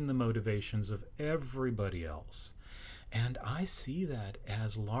suspecting the motivations of everybody else. And I see that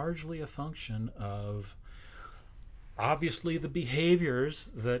as largely a function of, obviously, the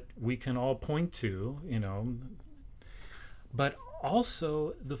behaviors that we can all point to, but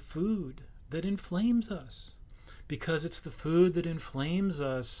also the food that inflames us, because it's the food that inflames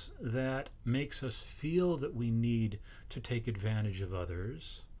us that makes us feel that we need to take advantage of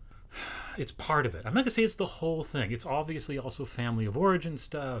others It's part of it. I'm not going to say it's the whole thing. It's obviously also family of origin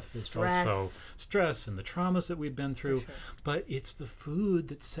stuff. It's Stress. also stress and the traumas that we've been through. sure. But it's the food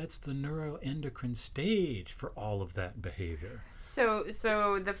that sets the neuroendocrine stage for all of that behavior. So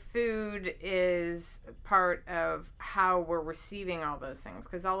the food is part of how we're receiving all those things,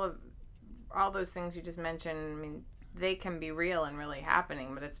 because all those things you just mentioned, I mean, they can be real and really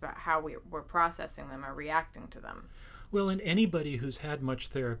happening, but it's about how we're processing them or reacting to them. Well, and anybody who's had much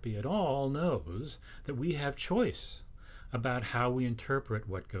therapy at all knows that we have choice about how we interpret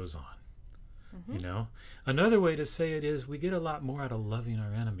what goes on. Mm-hmm. You know, another way to say it is we get a lot more out of loving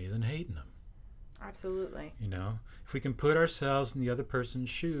our enemy than hating them. Absolutely. You know, if we can put ourselves in the other person's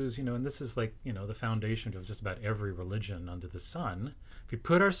shoes, you know, and this is like, you know, the foundation of just about every religion under the sun. If we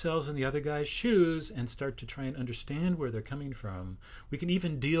put ourselves in the other guy's shoes and start to try and understand where they're coming from, we can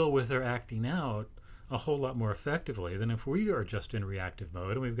even deal with their acting out a whole lot more effectively than if we are just in reactive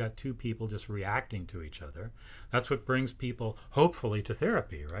mode and we've got two people just reacting to each other. That's what brings people, hopefully, to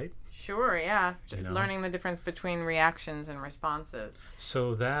therapy, right? Sure, yeah. You know? Learning the difference between reactions and responses.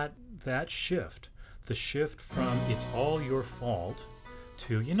 So that shift, the shift from it's all your fault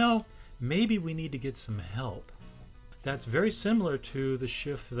to, you know, maybe we need to get some help. That's very similar to the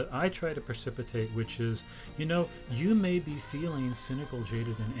shift that I try to precipitate, which is, you know, you may be feeling cynical,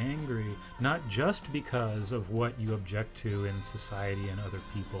 jaded, and angry, not just because of what you object to in society and other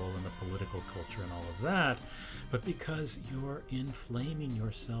people and the political culture and all of that, but because you're inflaming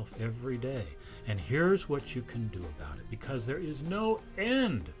yourself every day. And here's what you can do about it, because there is no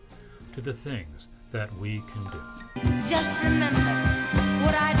end to the things that we can do. Just remember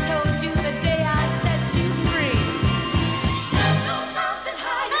what I told you the day I set you free. No mountain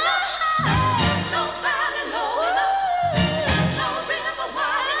high enough, no valley low enough, no river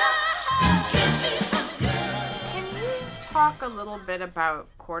wide enough. Keep me from you. Can you talk a little bit about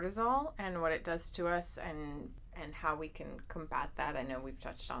cortisol and what it does to us and how we can combat that? I know we've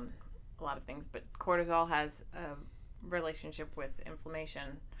touched on a lot of things, but cortisol has a relationship with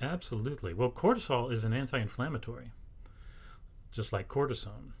inflammation. Absolutely. Well, cortisol is an anti-inflammatory, just like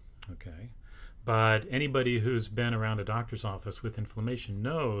cortisone, okay? But anybody who's been around a doctor's office with inflammation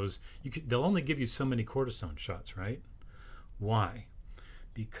knows they'll only give you so many cortisone shots, right? Why?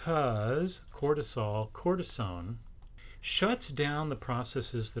 Because cortisone, shuts down the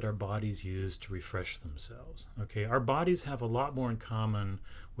processes that our bodies use to refresh themselves, okay? Our bodies have a lot more in common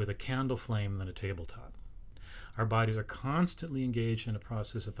with a candle flame than a tabletop. Our bodies are constantly engaged in a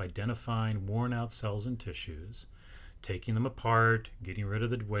process of identifying worn out cells and tissues, taking them apart, getting rid of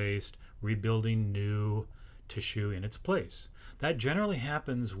the waste, rebuilding new tissue in its place. That generally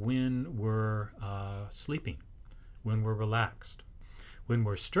happens when we're sleeping, when we're relaxed. When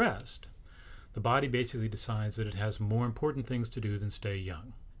we're stressed, the body basically decides that it has more important things to do than stay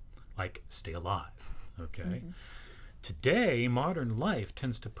young, like stay alive, okay? Mm-hmm. Today, modern life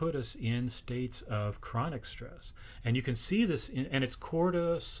tends to put us in states of chronic stress. And you can see this, and it's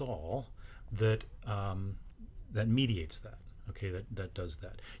cortisol that mediates that, okay, that does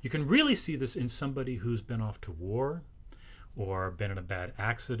that. You can really see this in somebody who's been off to war or been in a bad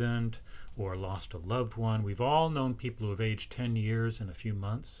accident or lost a loved one. We've all known people who have aged 10 years in a few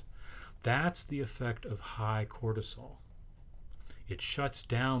months. That's the effect of high cortisol. It shuts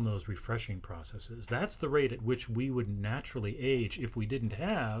down those refreshing processes. That's the rate at which we would naturally age if we didn't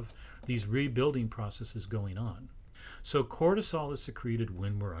have these rebuilding processes going on. So cortisol is secreted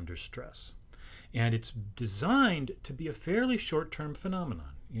when we're under stress. And it's designed to be a fairly short-term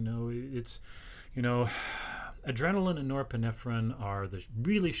phenomenon. Adrenaline and norepinephrine are the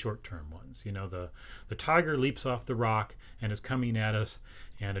really short-term ones. You know, the tiger leaps off the rock and is coming at us,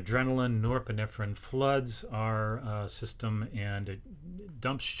 and adrenaline, norepinephrine floods our system, and it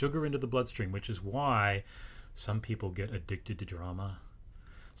dumps sugar into the bloodstream, which is why some people get addicted to drama.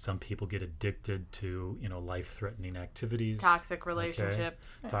 Some people get addicted to, life-threatening activities. Toxic relationships.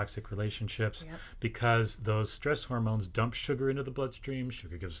 Okay? Toxic relationships. Yep. Because those stress hormones dump sugar into the bloodstream.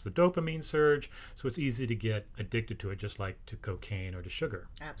 Sugar gives us the dopamine surge. So it's easy to get addicted to it, just like to cocaine or to sugar.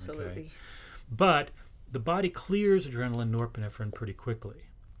 Absolutely. Okay? But the body clears adrenaline, norepinephrine pretty quickly.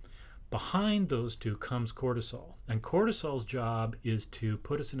 Behind those two comes cortisol. And cortisol's job is to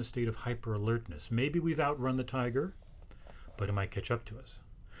put us in a state of hyper-alertness. Maybe we've outrun the tiger, but it might catch up to us.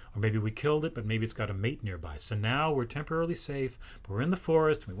 Or maybe we killed it, but maybe it's got a mate nearby. So now we're temporarily safe, but we're in the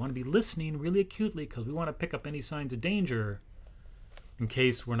forest, and we want to be listening really acutely because we want to pick up any signs of danger in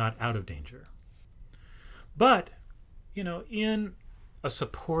case we're not out of danger. But, in a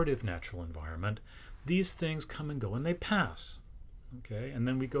supportive natural environment, these things come and go, and they pass. Okay, and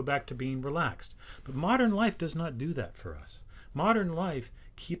then we go back to being relaxed. But modern life does not do that for us. Modern life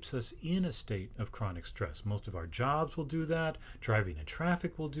keeps us in a state of chronic stress. Most of our jobs will do that. Driving in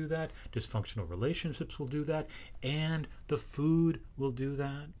traffic will do that. Dysfunctional relationships will do that. And the food will do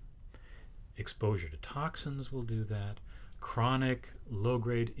that. Exposure to toxins will do that. Chronic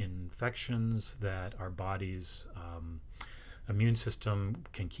low-grade infections that our body's immune system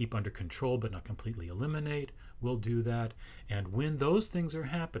can keep under control but not completely eliminate will do that. And when those things are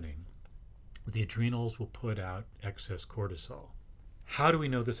happening, the adrenals will put out excess cortisol. How do we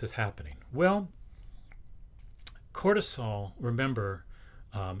know this is happening? Well, cortisol, remember,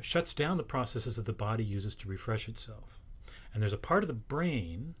 shuts down the processes that the body uses to refresh itself. And there's a part of the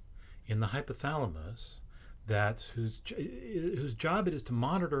brain in the hypothalamus whose job it is to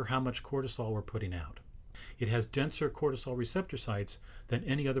monitor how much cortisol we're putting out. It has denser cortisol receptor sites than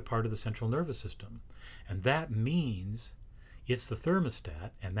any other part of the central nervous system. And that means it's the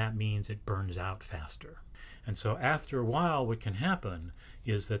thermostat, and that means it burns out faster. And so after a while, what can happen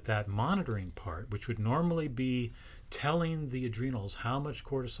is that monitoring part, which would normally be telling the adrenals how much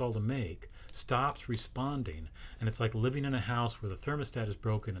cortisol to make, stops responding. And it's like living in a house where the thermostat is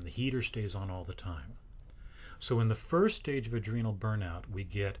broken and the heater stays on all the time. So in the first stage of adrenal burnout, we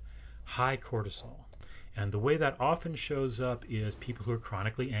get high cortisol. And the way that often shows up is people who are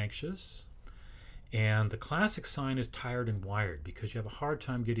chronically anxious. And the classic sign is tired and wired because you have a hard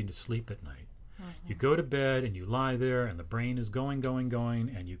time getting to sleep at night. Mm-hmm. You go to bed and you lie there and the brain is going,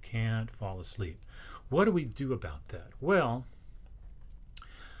 and you can't fall asleep. What do we do about that? Well,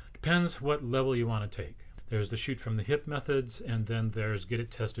 depends what level you want to take. There's the shoot from the hip methods, and then there's get it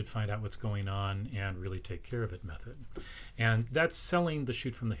tested, find out what's going on, and really take care of it method. And that's selling the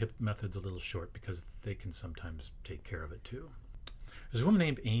shoot from the hip methods a little short because they can sometimes take care of it too. There's a woman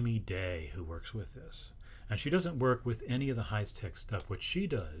named Amy Day who works with this. And she doesn't work with any of the high-tech stuff. What she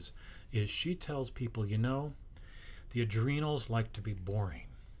does is she tells people, the adrenals like to be boring.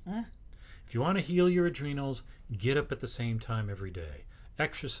 Huh? If you want to heal your adrenals, get up at the same time every day.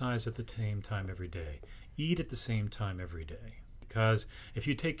 Exercise at the same time every day. Eat at the same time every day. Because if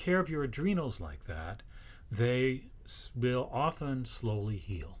you take care of your adrenals like that, they will often slowly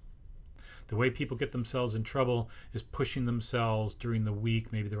heal. The way people get themselves in trouble is pushing themselves during the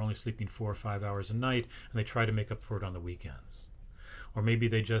week. Maybe they're only sleeping 4 or 5 hours a night, and they try to make up for it on the weekends. Or maybe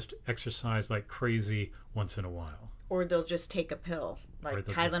they just exercise like crazy once in a while. Or they'll just take a pill, like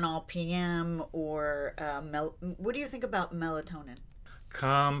Tylenol PM, or what do you think about melatonin?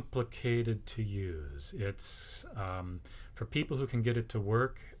 Complicated to use. It's for people who can get it to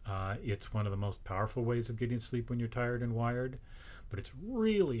work, it's one of the most powerful ways of getting sleep when you're tired and wired, but it's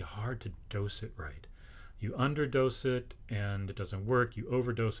really hard to dose it right. You underdose it and it doesn't work. You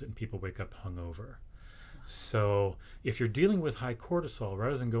overdose it and people wake up hungover. So if you're dealing with high cortisol,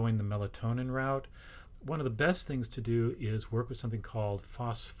 rather than going the melatonin route, one of the best things to do is work with something called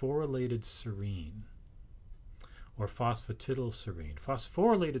phosphorylated serine, or phosphatidylserine.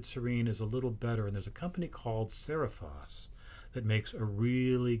 Phosphorylated serine is a little better, and there's a company called Cerephos that makes a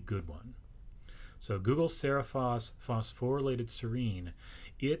really good one. So Google Cerephos phosphorylated serine.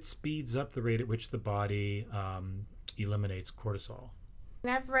 It speeds up the rate at which the body eliminates cortisol.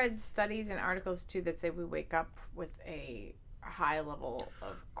 And I've read studies and articles too that say we wake up with a high level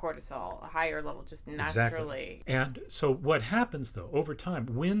of cortisol, a higher level just naturally. Exactly. And so what happens though over time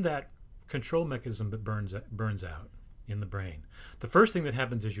when that control mechanism that burns out in the brain, the first thing that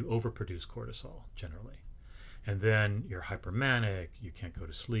happens is you overproduce cortisol generally. And then you're hypermanic, you can't go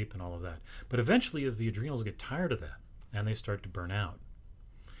to sleep and all of that. But eventually the adrenals get tired of that and they start to burn out.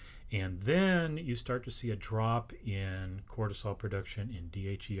 And then you start to see a drop in cortisol production, in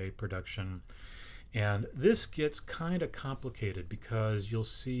DHEA production. And this gets kind of complicated because you'll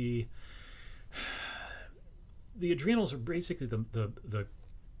see the adrenals are basically the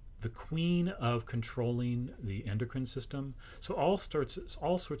queen of controlling the endocrine system. So all sorts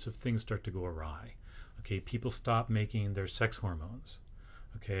of things start to go awry. Okay, people stop making their sex hormones.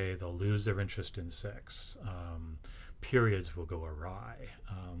 Okay, they'll lose their interest in sex. Periods will go awry.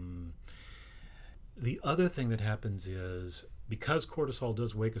 The other thing that happens is, because cortisol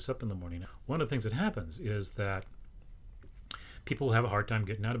does wake us up in the morning, one of the things that happens is that people have a hard time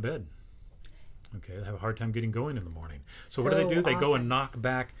getting out of bed. Okay, they have a hard time getting going in the morning. So what do? They go and knock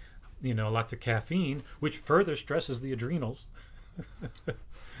back, lots of caffeine, which further stresses the adrenals.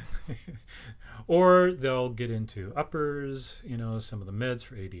 Or they'll get into uppers, some of the meds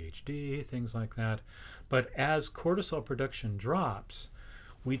for ADHD, things like that. But as cortisol production drops,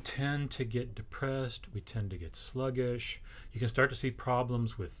 we tend to get depressed, we tend to get sluggish. You can start to see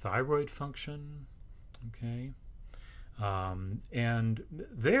problems with thyroid function, okay? And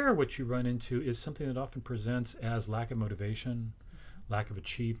there, what you run into is something that often presents as lack of motivation, lack of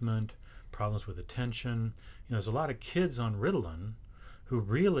achievement, problems with attention. There's a lot of kids on Ritalin who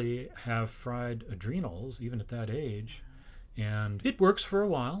really have fried adrenals, even at that age, and it works for a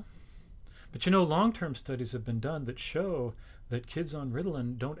while. But long-term studies have been done that show that kids on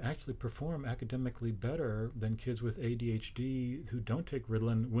Ritalin don't actually perform academically better than kids with ADHD who don't take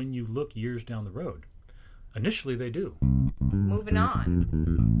Ritalin when you look years down the road. Initially, they do. Moving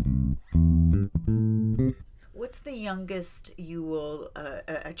on. What's the youngest you will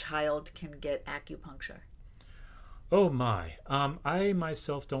a child can get acupuncture? Oh my. I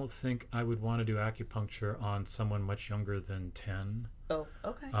myself don't think I would want to do acupuncture on someone much younger than 10. Oh,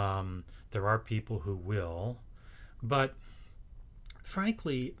 okay. There are people who will. But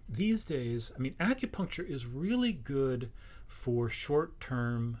frankly, these days, acupuncture is really good for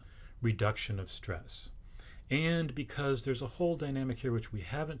short-term reduction of stress. And because there's a whole dynamic here which we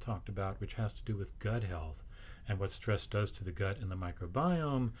haven't talked about, which has to do with gut health and what stress does to the gut and the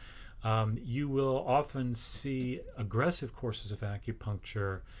microbiome, you will often see aggressive courses of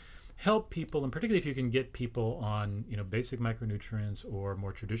acupuncture help people, and particularly if you can get people on basic micronutrients, or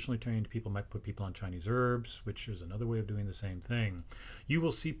more traditionally trained people might put people on Chinese herbs, which is another way of doing the same thing. You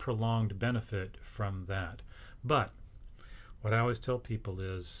will see prolonged benefit from that. But what I always tell people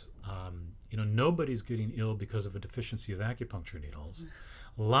is, nobody's getting ill because of a deficiency of acupuncture needles.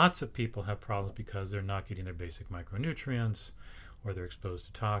 Lots of people have problems because they're not getting their basic micronutrients, or they're exposed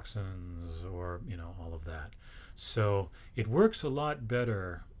to toxins, or all of that. So it works a lot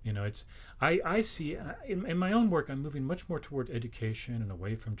better. I see in my own work, I'm moving much more toward education and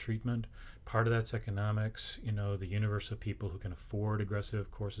away from treatment. Part of that's economics. The universe of people who can afford aggressive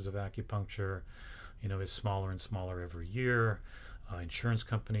courses of acupuncture is smaller and smaller every year. Insurance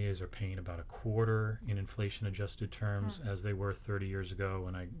companies are paying about a quarter in inflation-adjusted terms as they were 30 years ago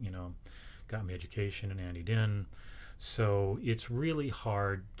when I, got my education and Andy in. So it's really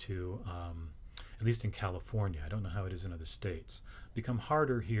hard to, at least in California, I don't know how it is in other states, become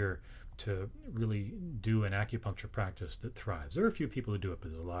harder here to really do an acupuncture practice that thrives. There are a few people who do it,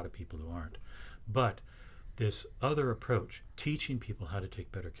 but there's a lot of people who aren't. But this other approach, teaching people how to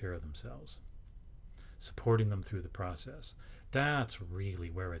take better care of themselves, supporting them through the process, that's really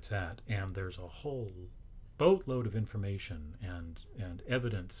where it's at. And there's a whole boatload of information and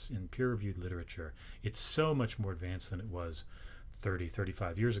evidence in peer-reviewed literature. It's so much more advanced than it was 30,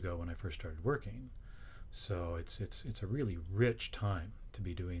 35 years ago when I first started working. So it's a really rich time to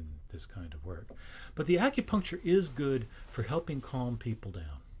be doing this kind of work. But the acupuncture is good for helping calm people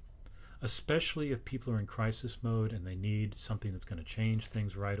down, especially if people are in crisis mode and they need something that's going to change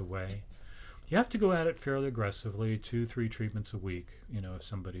things right away. You have to go at it fairly aggressively, 2-3 treatments a week, if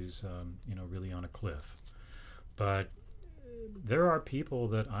somebody's, really on a cliff. But there are people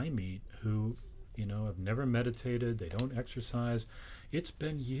that I meet who, have never meditated, they don't exercise. It's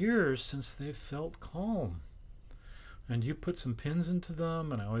been years since they've felt calm. And you put some pins into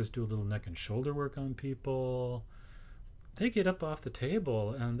them, and I always do a little neck and shoulder work on people. They get up off the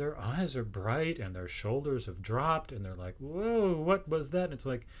table, and their eyes are bright, and their shoulders have dropped, and they're like, whoa, what was that? And it's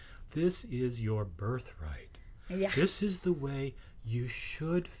like, this is your birthright. Yeah. This is the way you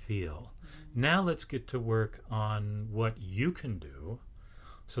should feel. Now let's get to work on what you can do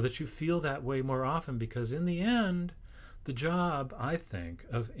so that you feel that way more often, because in the end, the job, I think,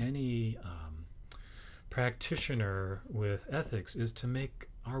 of any practitioner with ethics is to make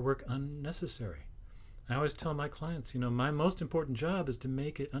our work unnecessary. I always tell my clients, my most important job is to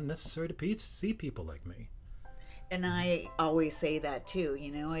make it unnecessary to see people like me. And I always say that too,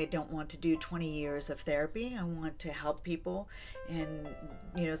 I don't want to do 20 years of therapy. I want to help people and,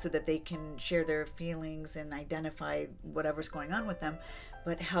 so that they can share their feelings and identify whatever's going on with them,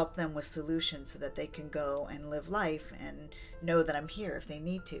 but help them with solutions so that they can go and live life and know that I'm here if they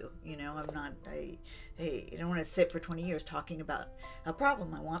need to. I don't want to sit for 20 years talking about a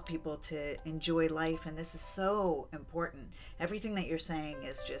problem. I want people to enjoy life, and this is so important. Everything that you're saying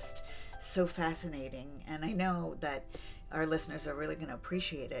is just so fascinating, and I know that our listeners are really going to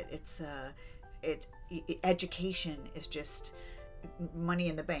appreciate it. Education is just money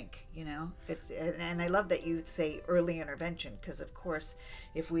in the bank, and I love that you say early intervention, because of course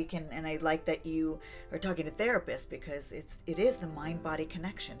if we can, and I like that you are talking to therapists, because it is the mind-body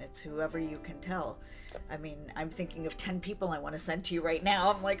connection. It's whoever you can tell. I'm thinking of 10 people I want to send to you right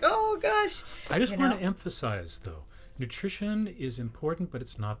now. I'm like, oh gosh. I just want to emphasize though, nutrition is important, but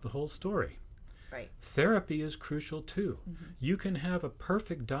it's not the whole story. Right. Therapy is crucial too. Mm-hmm. You can have a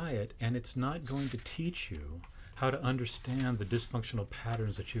perfect diet, and it's not going to teach you how to understand the dysfunctional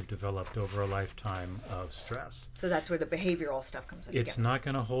patterns that you've developed over a lifetime of stress. So that's where the behavioral stuff comes in. It's not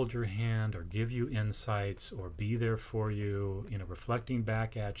going to hold your hand or give you insights or be there for you, reflecting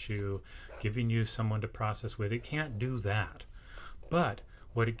back at you, giving you someone to process with. It can't do that. But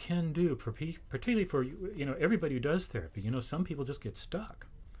what it can do, particularly for everybody who does therapy, some people just get stuck.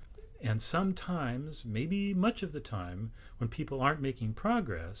 And sometimes, maybe much of the time, when people aren't making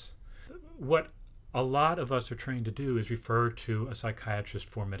progress, what a lot of us are trained to do is refer to a psychiatrist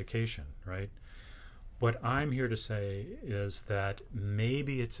for medication, right? What I'm here to say is that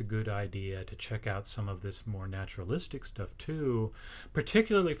maybe it's a good idea to check out some of this more naturalistic stuff too,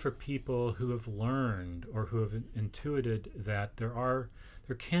 particularly for people who have learned or who have intuited that there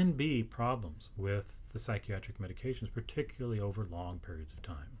can be problems with the psychiatric medications, particularly over long periods of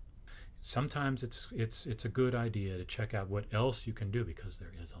time. Sometimes it's a good idea to check out what else you can do, because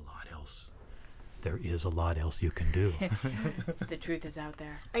there is a lot else. There is a lot else you can do. The truth is out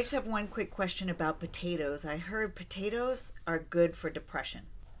there. I just have one quick question about potatoes. I heard potatoes are good for depression.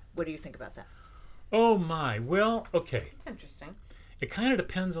 What do you think about that? Oh my, well, okay. Interesting. It kind of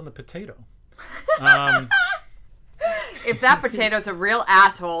depends on the potato. If that potato's a real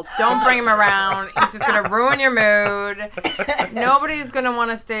asshole, don't bring him around. He's just going to ruin your mood. Nobody's going to want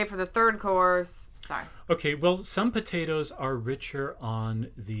to stay for the third course. Sorry. Okay, well, some potatoes are richer on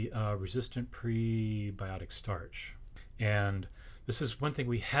the resistant prebiotic starch. And this is one thing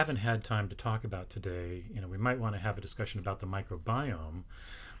we haven't had time to talk about today. We might want to have a discussion about the microbiome.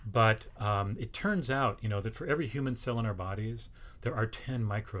 But it turns out, that for every human cell in our bodies, there are 10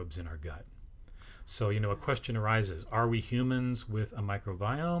 microbes in our gut. So, a question arises, are we humans with a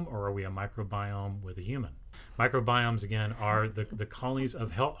microbiome, or are we a microbiome with a human? Microbiomes, again, are the colonies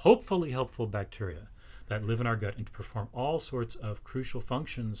of hopefully helpful bacteria that live in our gut and to perform all sorts of crucial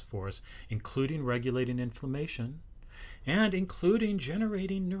functions for us, including regulating inflammation and including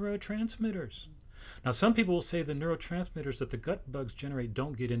generating neurotransmitters. Now, some people will say the neurotransmitters that the gut bugs generate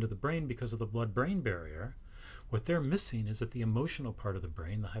don't get into the brain because of the blood-brain barrier. What they're missing is that the emotional part of the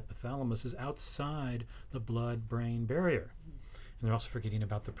brain, the hypothalamus, is outside the blood-brain barrier. And they're also forgetting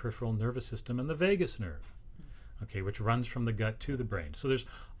about the peripheral nervous system and the vagus nerve, which runs from the gut to the brain. So there's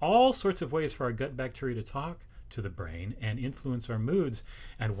all sorts of ways for our gut bacteria to talk to the brain and influence our moods.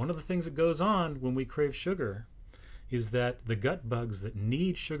 And one of the things that goes on when we crave sugar is that the gut bugs that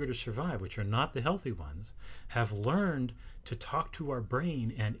need sugar to survive, which are not the healthy ones, have learned to talk to our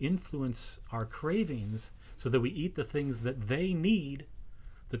brain and influence our cravings so that we eat the things that they need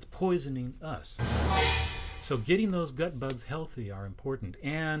that's poisoning us. So getting those gut bugs healthy are important.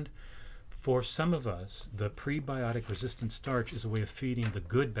 And for some of us, the prebiotic resistant starch is a way of feeding the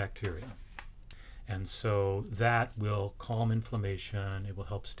good bacteria. And so that will calm inflammation, it will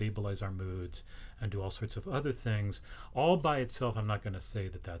help stabilize our moods, and do all sorts of other things. All by itself, I'm not going to say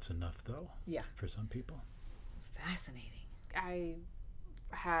that that's enough, though, for some people. Fascinating. I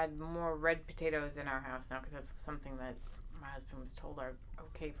had more red potatoes in our house now because that's something that my husband was told are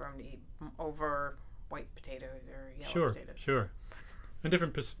okay for him to eat over white potatoes or yellow potatoes. Sure. And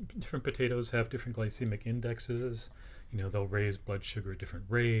different potatoes have different glycemic indexes. They'll raise blood sugar at different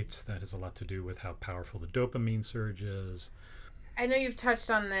rates. That has a lot to do with how powerful the dopamine surge is. I know you've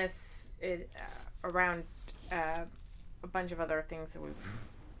touched on this around a bunch of other things that we've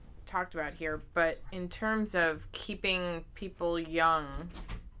talked about here, but in terms of keeping people young,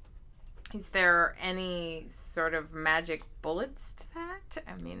 is there any sort of magic bullets to that?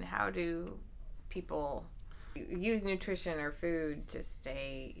 I mean, how do people use nutrition or food to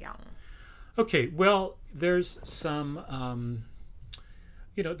stay young? Okay, well, there's some,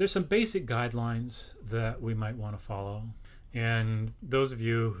 there's some basic guidelines that we might want to follow. And those of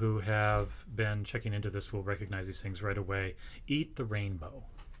you who have been checking into this will recognize these things right away. Eat the rainbow.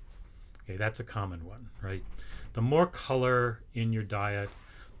 Okay, that's a common one, right? The more color in your diet,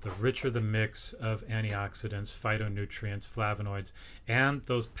 the richer the mix of antioxidants, phytonutrients, flavonoids, and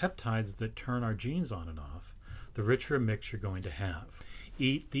those peptides that turn our genes on and off, the richer a mix you're going to have.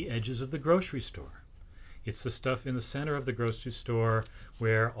 Eat the edges of the grocery store. It's the stuff in the center of the grocery store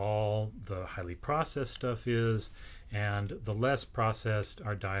where all the highly processed stuff is, and the less processed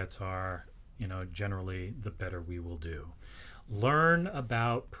our diets are, generally the better we will do. Learn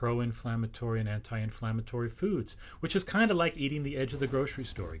about pro-inflammatory and anti-inflammatory foods, which is kind of like eating the edge of the grocery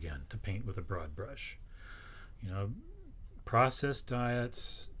store again, to paint with a broad brush. Processed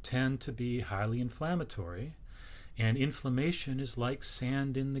diets tend to be highly inflammatory, and inflammation is like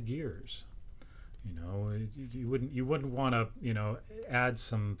sand in the gears. You know, you wouldn't want to, you know, add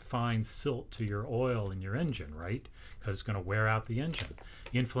some fine silt to your oil in your engine, right? Because it's going to wear out the engine.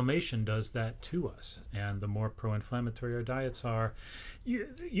 Inflammation does that to us, and the more pro-inflammatory our diets are,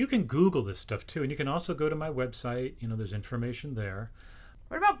 you can Google this stuff too, and you can also go to my website. You know, there's information there.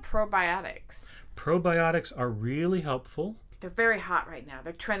 What about probiotics? Probiotics are really helpful. They're very hot right now.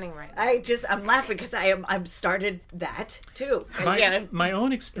 They're trending right now. I'm laughing because I'm started that too. My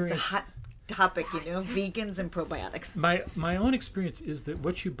own It's experience. a hot topic, vegans and probiotics. My own experience is that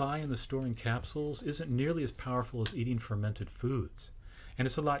what you buy in the store in capsules isn't nearly as powerful as eating fermented foods, and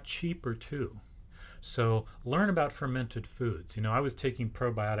it's a lot cheaper too. So learn about fermented foods. You know, I was taking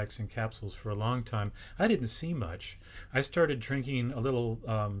probiotics in capsules for a long time. I didn't see much. I started drinking a little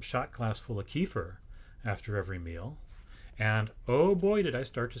shot glass full of kefir after every meal, and oh boy, did I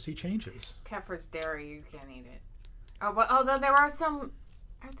start to see changes. Kefir's dairy. You can't eat it. Oh, but although there are some.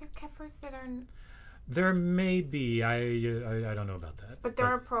 Are there kefirs that are... There may be. I don't know about that. But there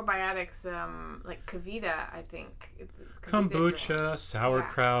are probiotics, like Kavita, I think. Kombucha,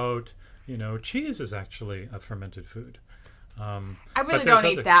 sauerkraut. You know, cheese is actually a fermented food. I really don't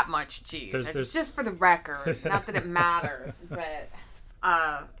eat that much cheese. There's just for the record. Not that it matters, but...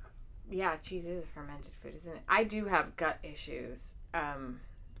 yeah, cheese is a fermented food, isn't it? I do have gut issues.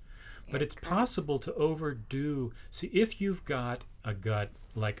 But it's possible to overdo. See, if you've got a gut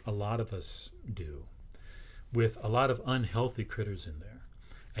like a lot of us do, with a lot of unhealthy critters in there,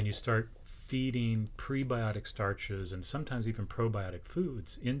 and you start feeding prebiotic starches and sometimes even probiotic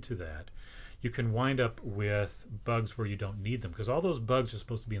foods into that, you can wind up with bugs where you don't need them, because all those bugs are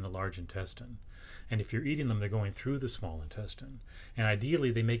supposed to be in the large intestine. And if you're eating them, they're going through the small intestine. And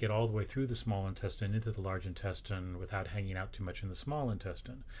ideally, they make it all the way through the small intestine into the large intestine without hanging out too much in the small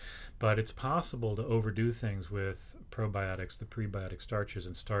intestine. But it's possible to overdo things with probiotics, the prebiotic starches,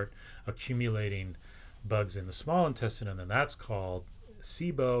 and start accumulating bugs in the small intestine, and then that's called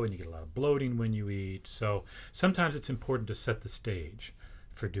SIBO, and you get a lot of bloating when you eat. So sometimes it's important to set the stage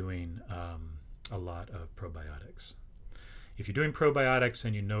for doing a lot of probiotics. If you're doing probiotics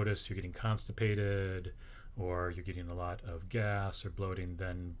and you notice you're getting constipated or you're getting a lot of gas or bloating,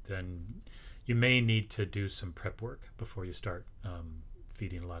 then you may need to do some prep work before you start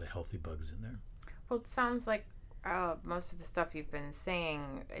feeding a lot of healthy bugs in there. Well, it sounds like most of the stuff you've been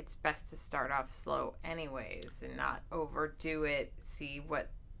saying, it's best to start off slow anyways and not overdo it. See what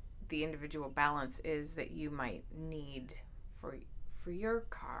the individual balance is that you might need for your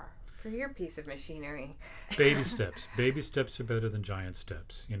car. For your piece of machinery. Baby steps. Baby steps are better than giant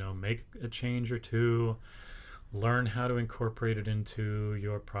steps. You know, make a change or two. Learn how to incorporate it into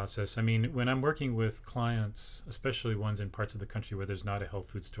your process. I mean, when I'm working with clients, especially ones in parts of the country where there's not a health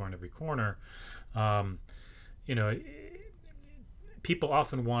food store on every corner, you know, people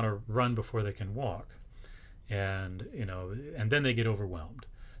often want to run before they can walk. And, you know, and then they get overwhelmed.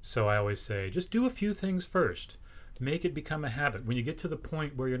 So I always say, just do a few things first. Make it become a habit. When you get to the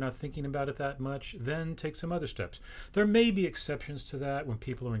point where you're not thinking about it that much, then take some other steps. There may be exceptions to that when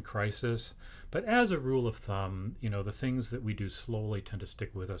people are in crisis, but as a rule of thumb, you know, the things that we do slowly tend to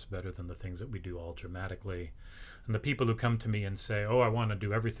stick with us better than the things that we do all dramatically. And the people who come to me and say, oh, I want to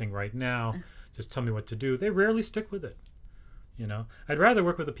do everything right now, just tell me what to do, they rarely stick with it. You know, I'd rather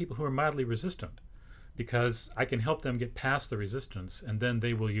work with the people who are mildly resistant, because I can help them get past the resistance, and then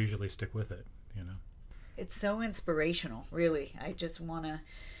they will usually stick with it, you know. It's so inspirational, really. I just want to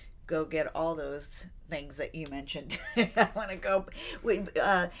go get all those things that you mentioned. I want to go. Wait,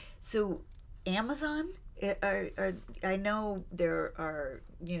 so Amazon? I know there are,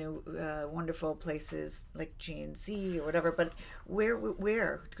 you know, wonderful places like GNC or whatever, but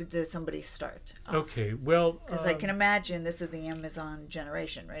where does somebody start? Okay, well, because I can imagine this is the Amazon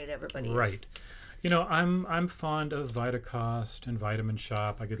generation, right? Everybody right. is. You know, I'm fond of Vitacost and Vitamin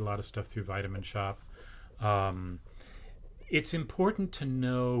Shop. I get a lot of stuff through Vitamin Shop. It's important to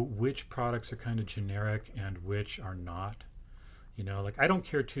know which products are kind of generic and which are not. You know, like I don't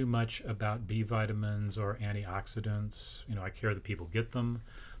care too much about B vitamins or antioxidants. You know, I care that people get them,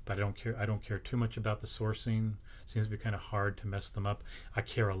 but I don't care too much about the sourcing. Seems to be kind of hard to mess them up. I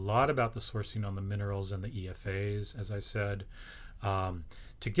care a lot about the sourcing on the minerals and the EFAs, as I said.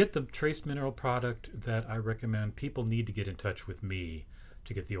 To get the trace mineral product that I recommend, people need to get in touch with me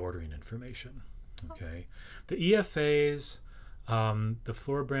to get the ordering information. Okay, the EFAs, the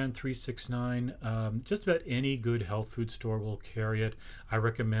Florabrand 369, just about any good health food store will carry it. I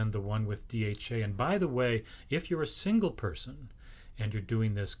recommend the one with DHA. And by the way, if you're a single person and you're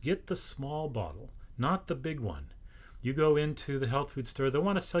doing this, get the small bottle, not the big one. You go into the health food store, they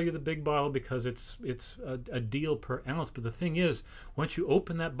want to sell you the big bottle because it's a deal per ounce. But the thing is, once you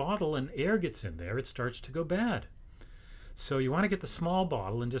open that bottle and air gets in there, it starts to go bad. So you want to get the small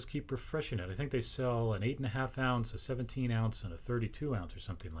bottle and just keep refreshing it. I think they sell an 8.5 ounce, a 17 ounce, and a 32 ounce or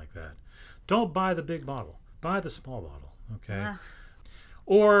something like that. Don't buy the big bottle. Buy the small bottle, okay?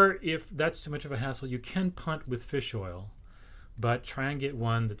 Or if that's too much of a hassle, you can punt with fish oil, but try and get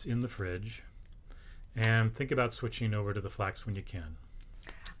one that's in the fridge. And think about switching over to the flax when you can.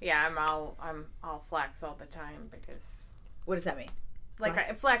 Yeah, I'm all flax all the time because What does that mean?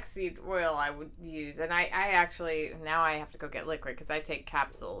 like flaxseed oil I would use, and I actually now I have to go get liquid because I take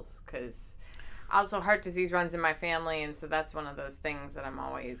capsules because also heart disease runs in my family, and so that's one of those things that I'm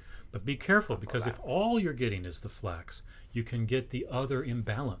always. But be careful because if all you're getting is the flax, you can get the other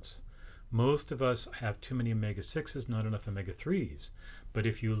imbalance. Most of us have too many omega-6s, not enough omega-3s. But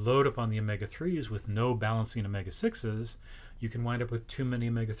if you load up on the omega-3s with no balancing omega-6s, you can wind up with too many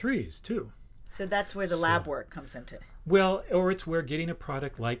omega-3s too. So that's where the lab work comes into. Well, or it's where getting a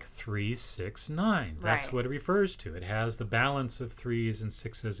product like 369. That's Right. what it refers to. It has the balance of 3s and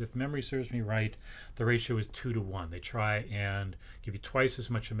 6s. If memory serves me right, the ratio is 2 to 1. They try and give you twice as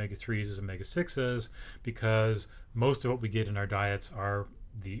much omega-3s as omega-6s because most of what we get in our diets are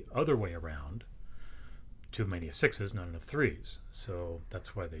the other way around. Too many 6s, not enough 3s. So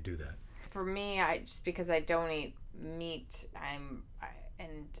that's why they do that. For me, just because I don't eat meat,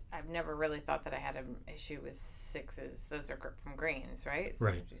 and I've never really thought that I had an issue with 6s. Those are from grains, right? Is that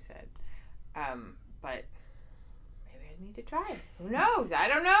Right. what you said. But maybe I need to try it. Who knows? I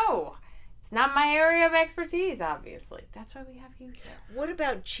don't know. It's not my area of expertise, obviously. That's why we have you here. What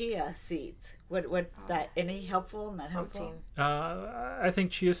about chia seeds? What's that? Any helpful? Not helpful? Protein. I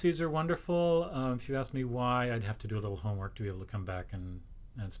think chia seeds are wonderful. If you ask me why, I'd have to do a little homework to be able to come back and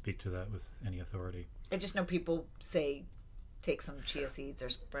speak to that with any authority. I just know people say take some chia seeds or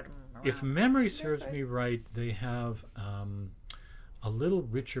spread them around. If memory serves me right, they have a little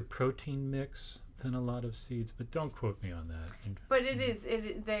richer protein mix than a lot of seeds, but don't quote me on that. But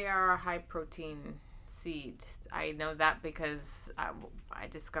they are a high protein seed. I know that because I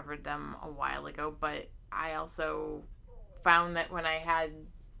discovered them a while ago, but I also found that when I had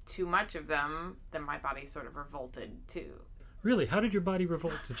too much of them, then my body sort of revolted too. Really? How did your body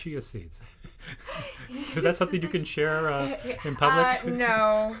revolt to chia seeds? Is that something you can share in public?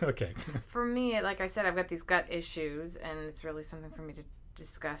 No. Okay. For me, like I said, I've got these gut issues, and it's really something for me to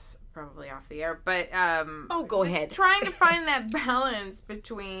discuss probably off the air. But go just ahead. trying to find that balance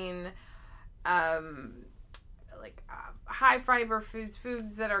between high fiber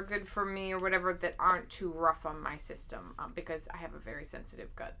foods that are good for me or whatever that aren't too rough on my system, because I have a very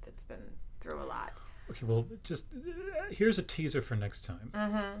sensitive gut that's been through a lot. Okay, well, just here's a teaser for next time.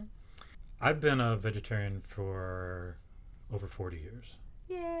 Mm-hmm. I've been a vegetarian for over 40 years.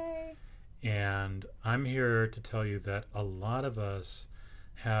 Yay. And I'm here to tell you that a lot of us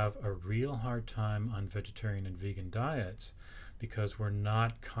have a real hard time on vegetarian and vegan diets because we're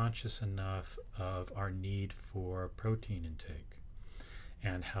not conscious enough of our need for protein intake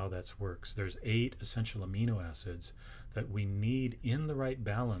and how that works. There's 8 essential amino acids that we need in the right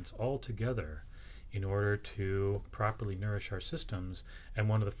balance all together in order to properly nourish our systems. And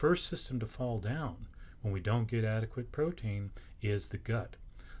one of the first systems to fall down when we don't get adequate protein is the gut.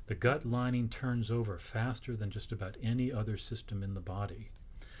 The gut lining turns over faster than just about any other system in the body.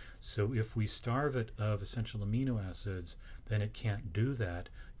 So if we starve it of essential amino acids, then it can't do that.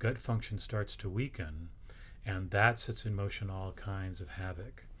 Gut function starts to weaken, and that sets in motion all kinds of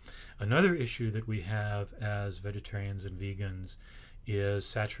havoc. Another issue that we have as vegetarians and vegans is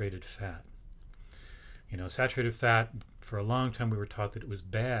saturated fat. You know, saturated fat, for a long time we were taught that it was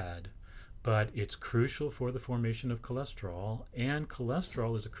bad, but it's crucial for the formation of cholesterol, and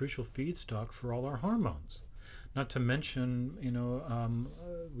cholesterol is a crucial feedstock for all our hormones. Not to mention,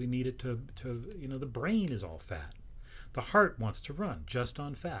 we need it to the brain is all fat. The heart wants to run just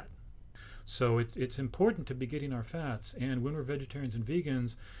on fat. So it's important to be getting our fats, and when we're vegetarians and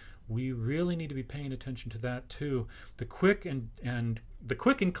vegans, we really need to be paying attention to that too. The quick and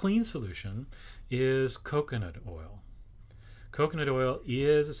clean solution is coconut oil. Coconut oil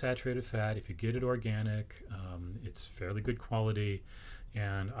is a saturated fat. If you get it organic, it's fairly good quality.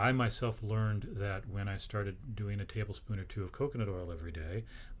 And I myself learned that when I started doing a tablespoon or 2 of coconut oil every day,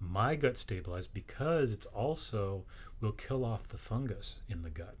 my gut stabilized because it's also will kill off the fungus in the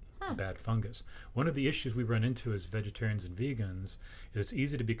gut, the bad fungus. One of the issues we run into as vegetarians and vegans is it's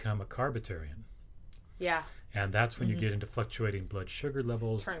easy to become a carbitarian. Yeah. And that's when you get into fluctuating blood sugar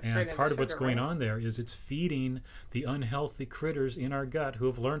levels. Turns straight And into part of what's sugar, going right? on there is it's feeding the unhealthy critters in our gut who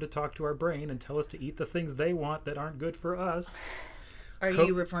have learned to talk to our brain and tell us to eat the things they want that aren't good for us. Are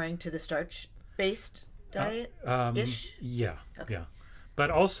you referring to the starch-based diet? Ish? Yeah, Okay. yeah. But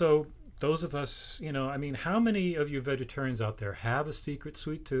also, those of us, I mean, how many of you vegetarians out there have a secret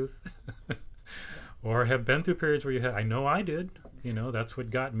sweet tooth? Or have been through periods where you had, I know I did. That's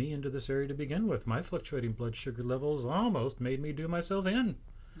what got me into this area to begin with. My fluctuating blood sugar levels almost made me do myself in.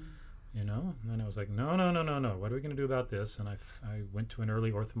 And I was like, no. What are we going to do about this? And I went to an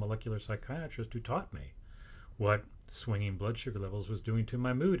early orthomolecular psychiatrist who taught me what swinging blood sugar levels was doing to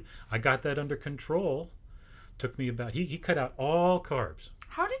my mood. I got that under control. Took me about, he cut out all carbs.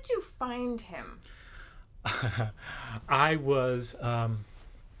 How did you find him? I was,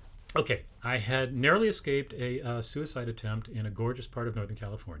 okay, I had narrowly escaped a suicide attempt in a gorgeous part of Northern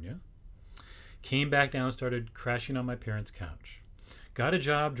California. Came back down, started crashing on my parents' couch. Got a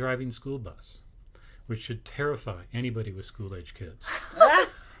job driving school bus, which should terrify anybody with school-age kids.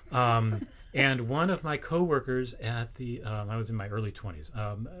 And one of my coworkers at the, I was in my early 20s,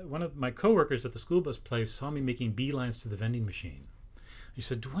 one of my coworkers at the school bus place saw me making beelines to the vending machine. He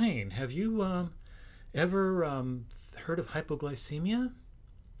said, Duane, have you ever heard of hypoglycemia?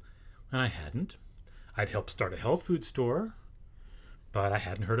 And I hadn't. I'd helped start a health food store, but I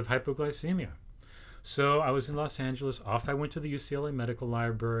hadn't heard of hypoglycemia. So I was in Los Angeles. Off I went to the UCLA Medical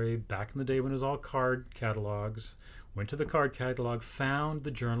Library back in the day when it was all card catalogs. Went to the card catalog, found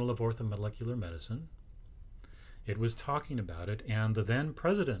the Journal of Orthomolecular Medicine. It was talking about it, and the then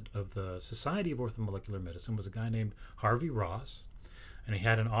president of the Society of Orthomolecular Medicine was a guy named Harvey Ross, and he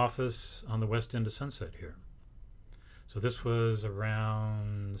had an office on the west end of Sunset here. So this was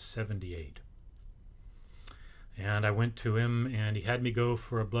around 78. And I went to him, and he had me go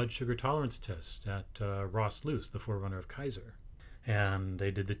for a blood sugar tolerance test at Ross Luce, the forerunner of Kaiser. And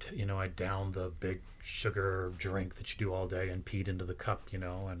they did I downed the big sugar drink that you do all day and peed into the cup,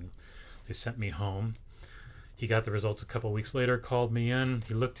 and they sent me home. He got the results a couple weeks later, called me in.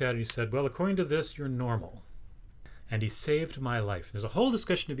 He looked at it, he said, well, according to this, you're normal. And he saved my life. There's a whole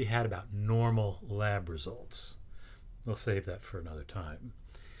discussion to be had about normal lab results. We'll save that for another time.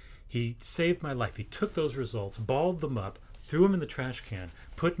 He saved my life. He took those results, balled them up, threw them in the trash can,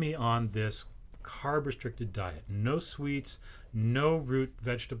 put me on this carb-restricted diet. No sweets, no root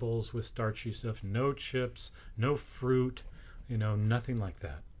vegetables with starchy stuff, no chips, no fruit, nothing like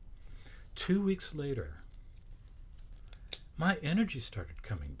that. 2 weeks later, my energy started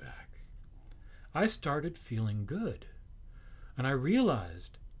coming back. I started feeling good. And I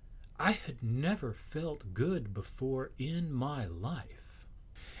realized I had never felt good before in my life.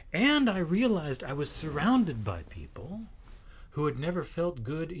 And I realized I was surrounded by people who had never felt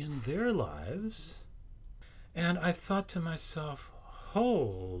good in their lives. And I thought to myself,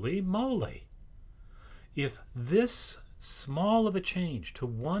 holy moly, if this small of a change to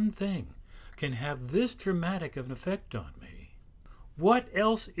one thing can have this dramatic of an effect on me, what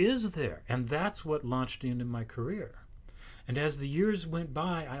else is there? And that's what launched into my career. And as the years went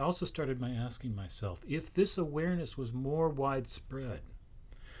by, I also started by asking myself, if this awareness was more widespread,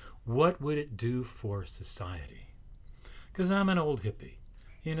 what would it do for society? Because I'm an old hippie,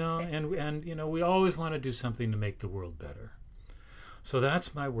 and we always want to do something to make the world better. So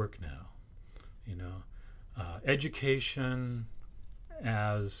that's my work now, education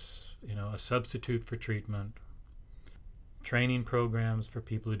as, a substitute for treatment, training programs for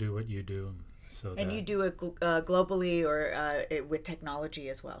people who do what you do. And you do it globally or with technology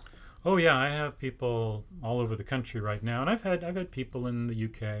as well? Oh yeah, I have people all over the country right now, and I've had people in the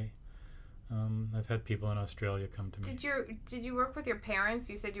UK. I've had people in Australia come to me. Did you work with your parents?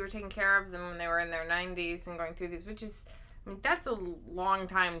 You said you were taking care of them when they were in their 90s and going through these, which is, that's a long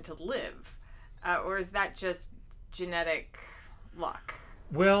time to live, or is that just genetic luck?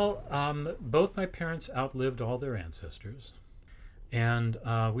 Well, both my parents outlived all their ancestors. And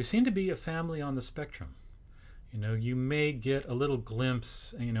we seem to be a family on the spectrum. You may get a little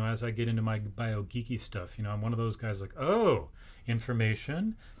glimpse, as I get into my bio-geeky stuff. I'm one of those guys like, oh,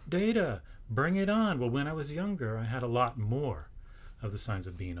 information, data, bring it on. Well, when I was younger, I had a lot more of the signs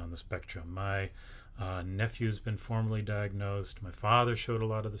of being on the spectrum. My nephew's been formally diagnosed. My father showed a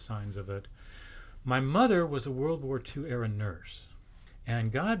lot of the signs of it. My mother was a World War II era nurse.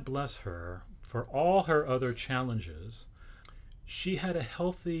 And God bless her for all her other challenges. She had a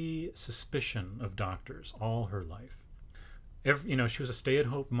healthy suspicion of doctors all her life. She was a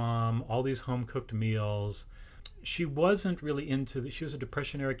stay-at-home mom, all these home-cooked meals. She wasn't really she was a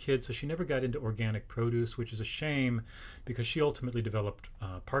Depression-era kid, so she never got into organic produce, which is a shame because she ultimately developed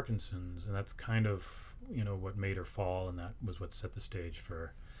Parkinson's, and that's kind of what made her fall, and that was what set the stage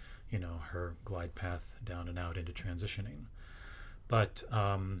for, her glide path down and out into transitioning. But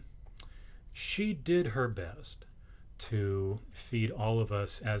she did her best to feed all of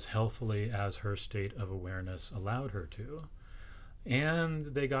us as healthily as her state of awareness allowed her to. And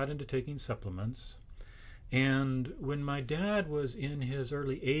they got into taking supplements. And when my dad was in his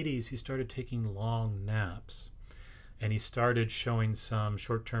early 80s, he started taking long naps. And he started showing some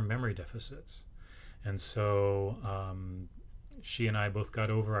short-term memory deficits. And so she and I both got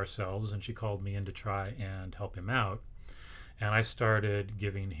over ourselves, and she called me in to try and help him out. And I started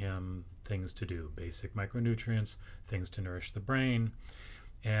giving him things to do, basic micronutrients, things to nourish the brain.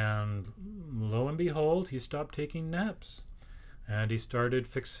 And lo and behold, he stopped taking naps. And he started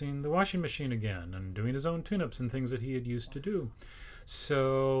fixing the washing machine again and doing his own tune-ups and things that he had used to do.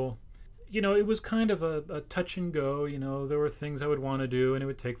 So, it was kind of a touch and go. There were things I would want to do, and it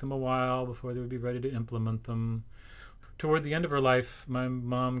would take them a while before they would be ready to implement them. Toward the end of her life, my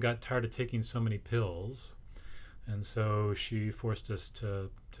mom got tired of taking so many pills. And so she forced us to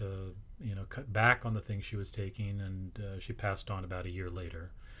cut back on the things she was taking, and she passed on about a year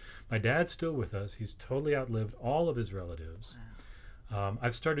later. My dad's still with us. He's totally outlived all of his relatives. Wow.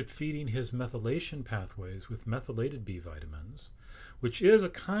 I've started feeding his methylation pathways with methylated B vitamins, which is a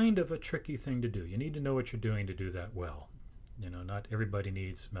kind of a tricky thing to do. You need to know what you're doing to do that well. Not everybody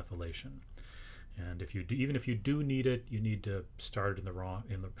needs methylation. And if you do, even if you do need it, you need to start it in the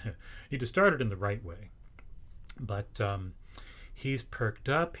right way. But he's perked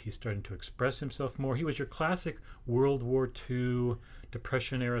up. He's starting to express himself more. He was your classic World War II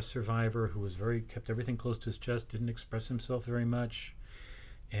Depression-era survivor who kept everything close to his chest, didn't express himself very much.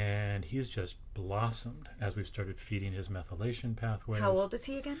 And he's just blossomed as we've started feeding his methylation pathways. How old is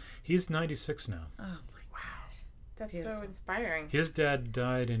he again? He's 96 now. Oh, my gosh. That's Beautiful. so inspiring. His dad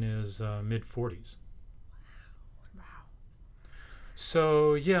died in his mid-40s. Wow.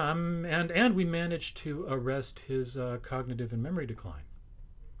 So, yeah, and we managed to arrest his cognitive and memory decline.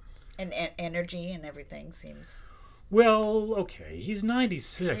 And energy and everything seems... Well, okay, he's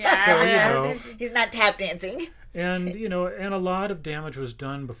 96, Yeah. so, He's not tap dancing. and, and a lot of damage was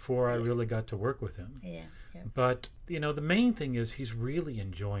done before I really got to work with him. Yeah. But, the main thing is he's really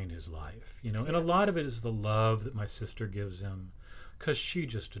enjoying his life, and a lot of it is the love that my sister gives him, because she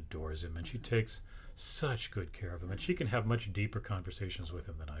just adores him, and she takes such good care of him, and she can have much deeper conversations with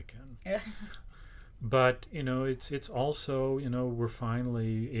him than I can. Yeah. But, it's also, we're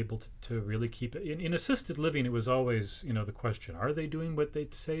finally able to really keep it. In assisted living, it was always, the question, are they doing what they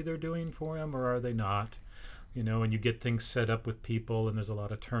say they're doing for him, or are they not? And you get things set up with people, and there's a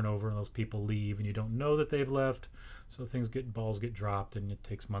lot of turnover, and those people leave, and you don't know that they've left. So balls get dropped, and it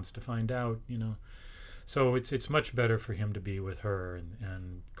takes months to find out, So it's much better for him to be with her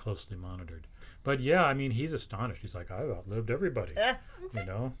and closely monitored. But, yeah, he's astonished. He's like, I've outlived everybody,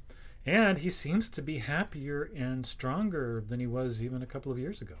 And he seems to be happier and stronger than he was even a couple of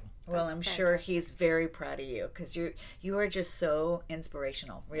years ago. Well, I'm sure he's very proud of you because you are just so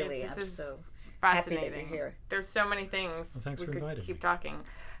inspirational. Really, This I'm is so fascinating. happy that you're here. There's so many things Well, thanks we for could inviting keep me. talking.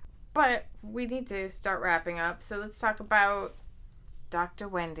 But we need to start wrapping up. So let's talk about Dr.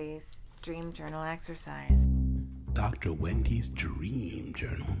 Wendy's dream journal exercise. Dr. Wendy's Dream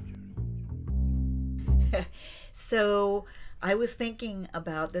Journal. So I was thinking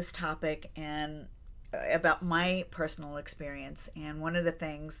about this topic and about my personal experience. And one of the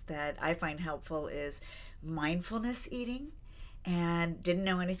things that I find helpful is mindfulness eating, and didn't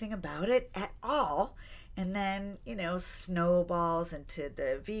know anything about it at all. And then, snowballs into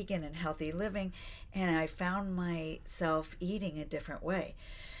the vegan and healthy living. And I found myself eating a different way,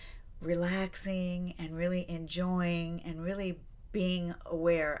 relaxing and really enjoying and really being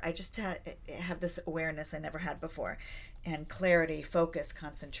aware. I just have this awareness I never had before, and clarity, focus,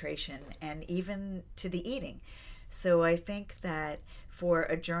 concentration, and even to the eating. So I think that for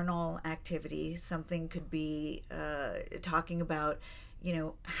a journal activity, something could be talking about,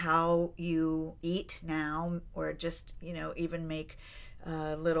 how you eat now, or just, even make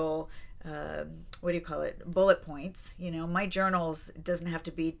little, bullet points. My journals doesn't have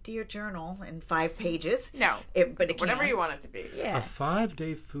to be Dear Journal in 5 pages. No, but it whatever can. you want it to be. Yeah. A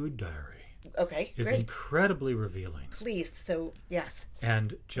 5-day food diary Okay, is great. incredibly revealing. Please, so yes.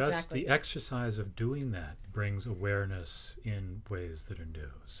 And just Exactly. the exercise of doing that brings awareness in ways that are new.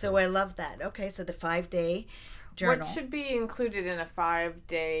 So I love that. Okay, so the 5-day journal. What should be included in a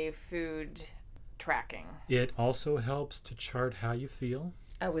 5-day food tracking? It also helps to chart how you feel.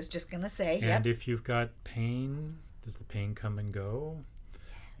 I was just going to say, And if you've got pain, does the pain come and go?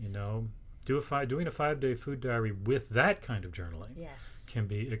 Doing a 5-day food diary with that kind of journaling Yes. can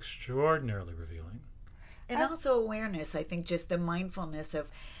be extraordinarily revealing. And also awareness. I think just the mindfulness of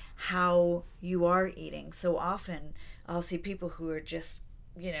how you are eating. So often I'll see people who are just,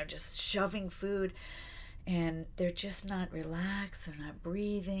 just shoving food, and they're just not relaxed. They're not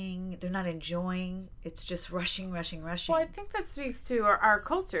breathing. They're not enjoying. It's just rushing. Well, I think that speaks to our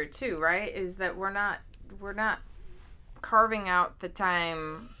culture too, right? Is that we're not carving out the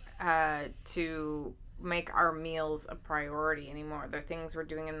time to make our meals a priority anymore. They're things we're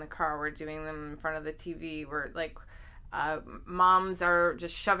doing in the car. We're doing them in front of the TV. We're like, moms are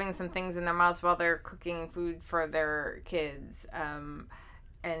just shoving some things in their mouths while they're cooking food for their kids.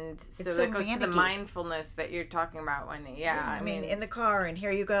 And so that goes to the mindfulness that you're talking about, Wendy. Yeah, I mean, in the car, and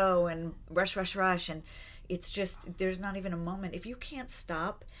here you go, and rush. And it's just, there's not even a moment. If you can't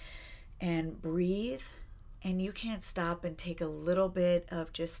stop and breathe, and you can't stop and take a little bit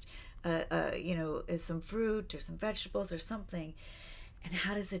of just, some fruit or some vegetables or something, and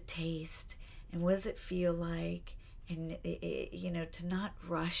how does it taste? And what does it feel like? And, to not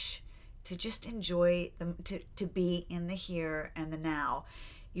rush, to just enjoy them, to be in the here and the now.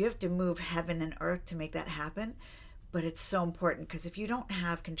 You have to move heaven and earth to make that happen. But it's so important, because if you don't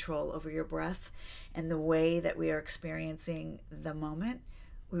have control over your breath and the way that we are experiencing the moment,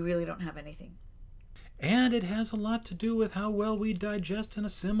 we really don't have anything. And it has a lot to do with how well we digest and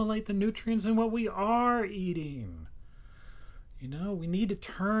assimilate the nutrients in what we are eating. We need to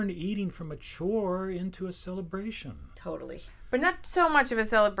turn eating from a chore into a celebration. Totally. But not so much of a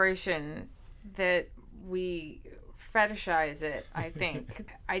celebration that we fetishize it, I think.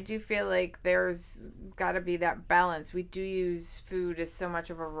 I do feel like there's got to be that balance. We do use food as so much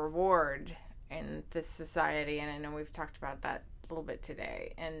of a reward in this society, and I know we've talked about that a little bit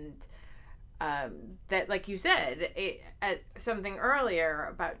today. And that, like you said, something earlier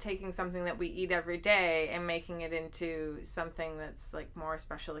about taking something that we eat every day and making it into something that's like more a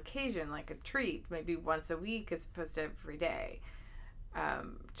special occasion, like a treat, maybe once a week as opposed to every day.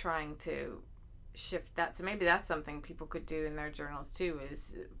 Trying to shift that. So maybe that's something people could do in their journals too,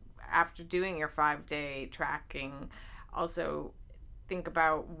 is after doing your 5-day tracking, also think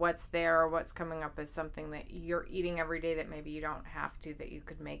about what's there or what's coming up as something that you're eating every day that maybe you don't have to, that you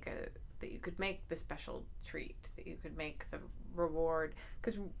could make the special treat, that you could make the reward,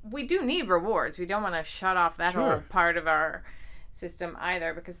 because we do need rewards. We don't want to shut off that whole part of our system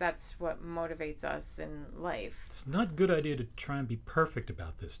either, because that's what motivates us in life. It's not a good idea to try and be perfect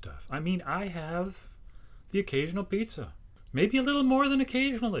about this stuff. I mean, I have the occasional pizza. Maybe a little more than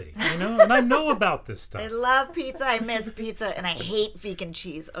occasionally, and I know about this stuff. I love pizza. I miss pizza, and I hate vegan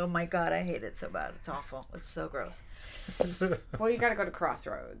cheese. Oh my God, I hate it so bad. It's awful. It's so gross. Well, you got to go to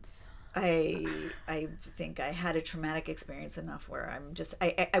Crossroads. I think I had a traumatic experience enough where I'm just,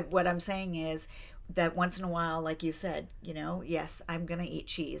 what I'm saying is that once in a while, like you said, yes, I'm going to eat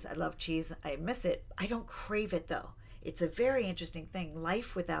cheese. I love cheese. I miss it. I don't crave it though. It's a very interesting thing.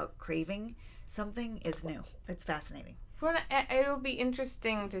 Life without craving something is new. It's fascinating. Well, it'll be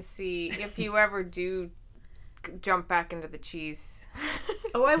interesting to see if you ever do jump back into the cheese.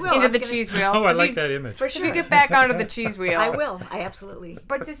 Oh, I will. Into the cheese wheel. Oh, I like that image. For sure. If you get back onto the cheese wheel. I will. I absolutely.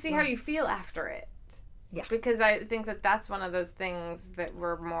 But to see how you feel after it. Yeah. Because I think that that's one of those things that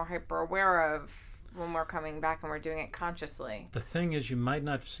we're more hyper aware of when we're coming back and we're doing it consciously. The thing is, you might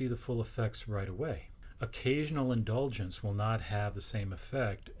not see the full effects right away. Occasional indulgence will not have the same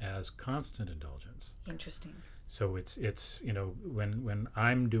effect as constant indulgence. Interesting. So it's when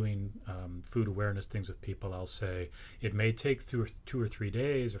I'm doing food awareness things with people, I'll say it may take 2 or 3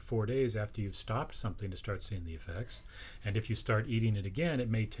 days or 4 days after you've stopped something to start seeing the effects. And if you start eating it again, it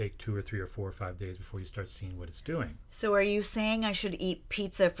may take 2 or 3 or 4 or 5 days before you start seeing what it's doing. So are you saying I should eat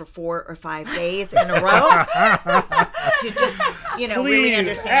pizza for 4 or 5 days in a row? To just, Please, really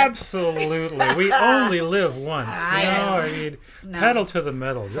understand? Absolutely. We only live once. I mean, pedal to the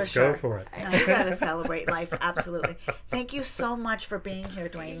metal. Just go for it. No, you got to celebrate life. Absolutely. Thank you so much for being here,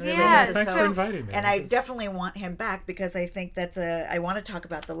 Duane. Really, Yeah, thanks for inviting me. And I definitely want him back, because I think I want to talk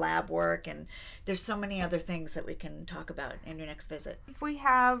about the lab work, and there's so many other things that we can talk about in your next visit. If we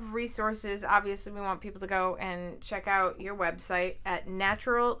have resources, obviously we want people to go and check out your website at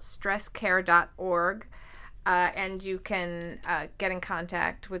naturalstresscare.org. And you can get in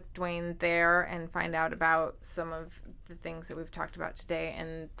contact with Duane there and find out about some of the things that we've talked about today,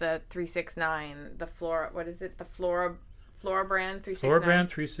 and the 369, the Flora, what is it? The Flora brand 369? Flora brand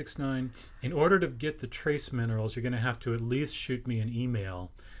 369. In order to get the trace minerals, you're going to have to at least shoot me an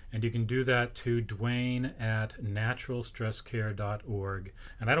email, and you can do that to Duane@naturalstresscare.org.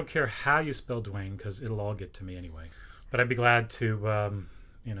 And I don't care how you spell Duane, because it'll all get to me anyway. But I'd be glad to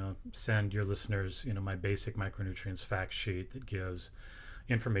send your listeners, my basic micronutrients fact sheet that gives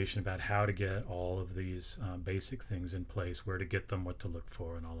information about how to get all of these basic things in place, where to get them, what to look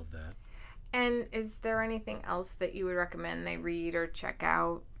for, and all of that. And is there anything else that you would recommend they read or check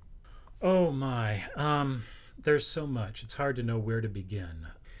out? Oh my, there's so much. It's hard to know where to begin.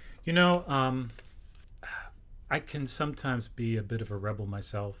 You know, I can sometimes be a bit of a rebel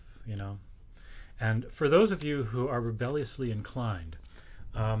myself, you know. And for those of you who are rebelliously inclined,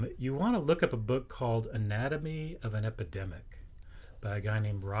 you want to look up a book called Anatomy of an Epidemic by a guy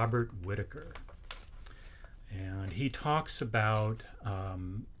named Robert Whitaker. And he talks about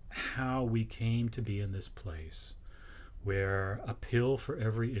how we came to be in this place where a pill for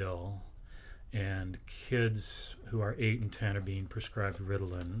every ill, and kids who are 8 and 10 are being prescribed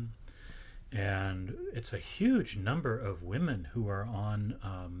Ritalin. And it's a huge number of women who are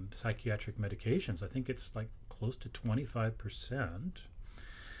on psychiatric medications. I think it's like close to 25%.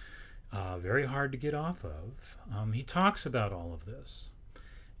 Very hard to get off of. He talks about all of this.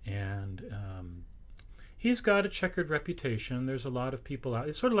 And he's got a checkered reputation. There's a lot of people out.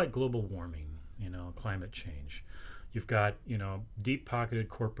 It's sort of like global warming, you know, climate change. You've got, you know, deep-pocketed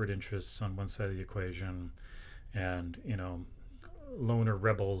corporate interests on one side of the equation and, you know, loner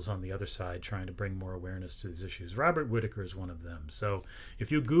rebels on the other side trying to bring more awareness to these issues. Robert Whitaker is one of them. So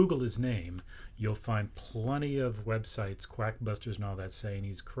if you Google his name, you'll find plenty of websites, quackbusters and all that, saying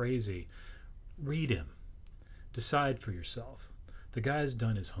he's crazy. Read him. Decide for yourself. The guy's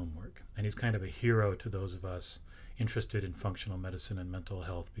done his homework, and he's kind of a hero to those of us interested in functional medicine and mental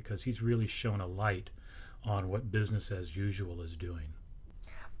health, because he's really shown a light on what business as usual is doing.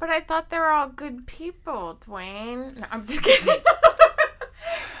 But I thought they were all good people, Duane. No, I'm just kidding.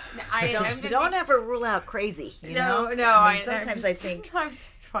 Don't ever rule out crazy. You know? I mean, sometimes I think I'm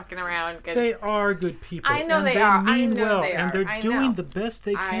just fucking around. They are good people. I know and they are. Mean I know well, they and are. they're I doing know. the best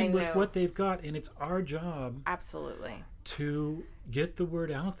they I can with know. what they've got, and it's our job Absolutely. to get the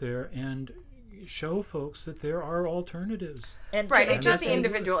word out there and show folks that there are alternatives. and Right, can I it's not just the say-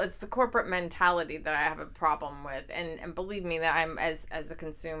 individual, it's the corporate mentality that I have a problem with. And believe me that I'm as a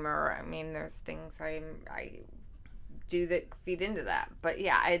consumer, I mean there's things I do that feed into that. But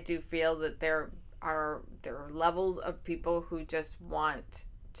yeah, I do feel that there are levels of people who just want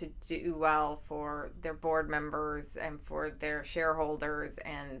to do well for their board members and for their shareholders,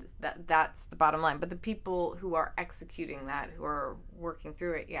 and that's the bottom line. But the people who are executing that, who are working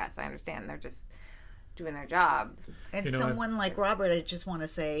through it, yes, I understand. They're just doing their job. And You know someone like Robert, I just want to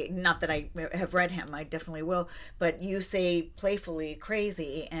say, not that I have read him, I definitely will, but you say playfully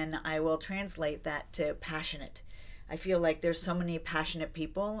crazy, and I will translate that to passionate. I feel like there's so many passionate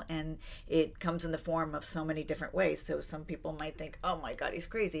people, and it comes in the form of so many different ways. So some people might think, oh my God, he's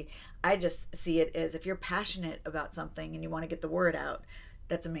crazy. I just see it as if you're passionate about something and you want to get the word out,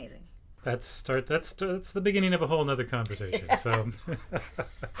 that's amazing. That's the beginning of a whole nother conversation. So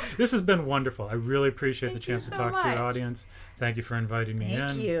this has been wonderful. I really appreciate Thank the chance you to so talk to much. your audience. Thank you for inviting me in.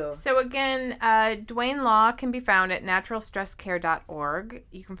 Thank you. So again, Duane Law can be found at naturalstresscare.org.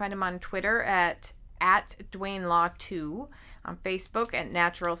 You can find him on Twitter at Duane Law 2, on Facebook at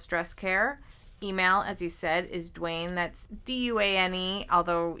Natural Stress Care. Email, as he said, is Duane, that's Duane,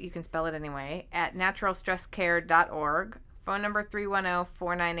 although you can spell it anyway, at naturalstresscare.org. Phone number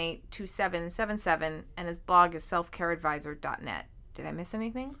 310-498-2777, and his blog is selfcareadvisor.net. Did I miss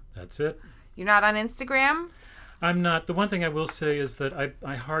anything? That's it. You're not on Instagram? I'm not. The one thing I will say is that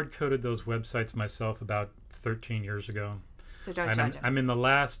I hard-coded those websites myself about 13 years ago. So don't And judge him. I'm in the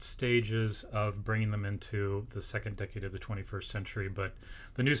last stages of bringing them into the second decade of the 21st century, but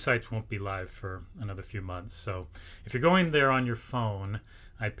the new sites won't be live for another few months. So if you're going there on your phone,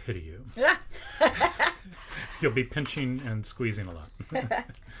 I pity you. You'll be pinching and squeezing a lot.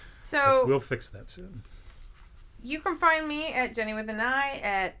 So We'll fix that soon. you can find me at Jenny with an I,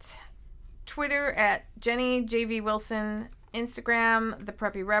 at Twitter at Jenny JV Wilson, Instagram The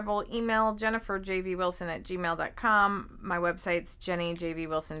Preppy Rebel, email jenniferjvwilson@gmail.com. My website's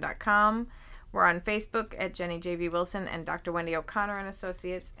jennyjvwilson.com. We're on Facebook at Jenny JV Wilson and Dr. Wendy O'Connor and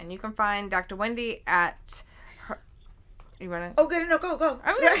Associates, and you can find Dr. Wendy at her. You want to? Oh, good. No, go.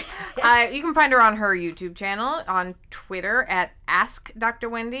 Okay. You can find her on her YouTube channel, on Twitter at Ask Dr.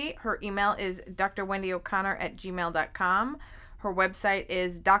 Wendy. Her email is drwendyo'connor@gmail.com. Her website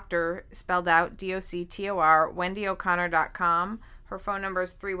is Dr. spelled out DOCTOR, WendyO'Connor.com. Her phone number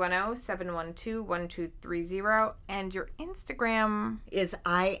is 310-712-1230. And your Instagram. Is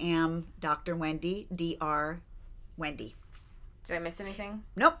I am Dr. Wendy, Dr. Wendy. Did I miss anything?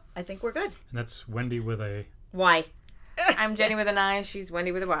 Nope, I think we're good. And that's Wendy with a... Why? I'm Jenny with an I. She's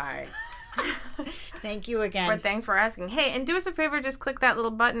Wendy with a Y. Thank you again. But thanks for asking. Hey, and do us a favor, just click that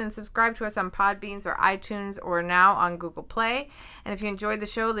little button and subscribe to us on Podbeans or iTunes or now on Google Play. And if you enjoyed the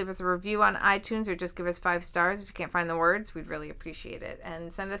show, leave us a review on iTunes or just give us 5 stars. If you can't find the words, we'd really appreciate it.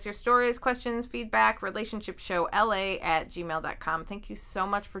 And send us your stories, questions, feedback, relationshipshowla@gmail.com. Thank you so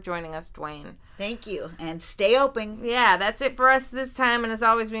much for joining us, Duane. Thank you. And stay open. Yeah, that's it for us this time. And as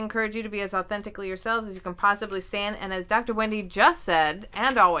always, we encourage you to be as authentically yourselves as you can possibly stand. And as Dr. Wendy just said,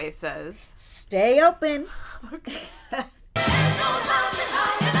 and always says, stay open. okay.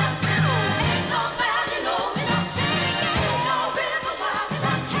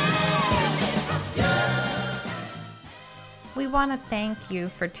 We want to thank you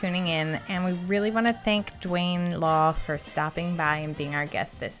for tuning in, and we really want to thank Duane Law for stopping by and being our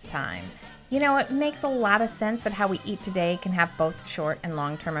guest this time. You know, it makes a lot of sense that how we eat today can have both short and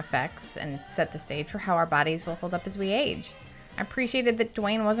long-term effects and set the stage for how our bodies will hold up as we age. I appreciated that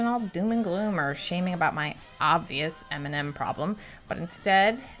Duane wasn't all doom and gloom or shaming about my obvious M&M problem, but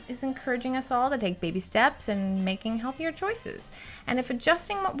instead is encouraging us all to take baby steps and making healthier choices. And if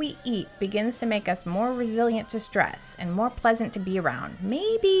adjusting what we eat begins to make us more resilient to stress and more pleasant to be around,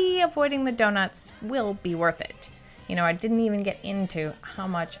 maybe avoiding the donuts will be worth it. You know, I didn't even get into how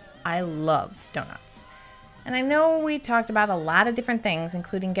much I love donuts. And I know we talked about a lot of different things,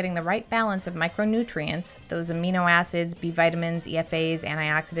 including getting the right balance of micronutrients, those amino acids, B vitamins, EFAs,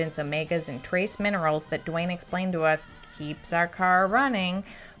 antioxidants, omegas, and trace minerals that Duane explained to us keeps our car running.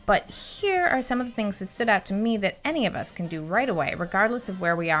 But here are some of the things that stood out to me that any of us can do right away, regardless of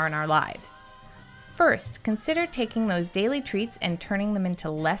where we are in our lives. First, consider taking those daily treats and turning them into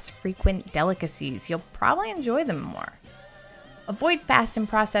less frequent delicacies. You'll probably enjoy them more. Avoid fast and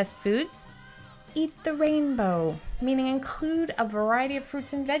processed foods. Eat the rainbow, meaning include a variety of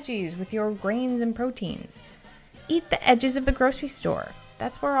fruits and veggies with your grains and proteins. Eat the edges of the grocery store.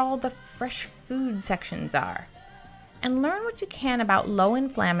 That's where all the fresh food sections are. And learn what you can about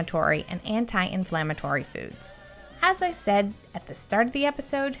low-inflammatory and anti-inflammatory foods. As I said at the start of the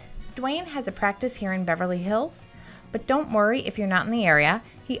episode, Duane has a practice here in Beverly Hills, but don't worry if you're not in the area.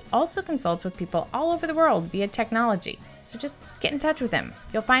 He also consults with people all over the world via technology. So just get in touch with him.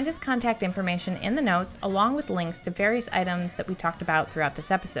 You'll find his contact information in the notes, along with links to various items that we talked about throughout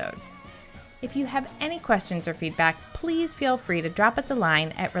this episode. If you have any questions or feedback, please feel free to drop us a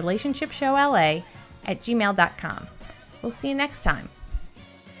line at relationshipshowla@gmail.com. We'll see you next time.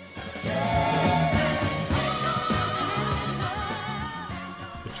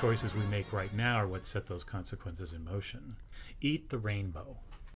 The choices we make right now are what set those consequences in motion. Eat the rainbow.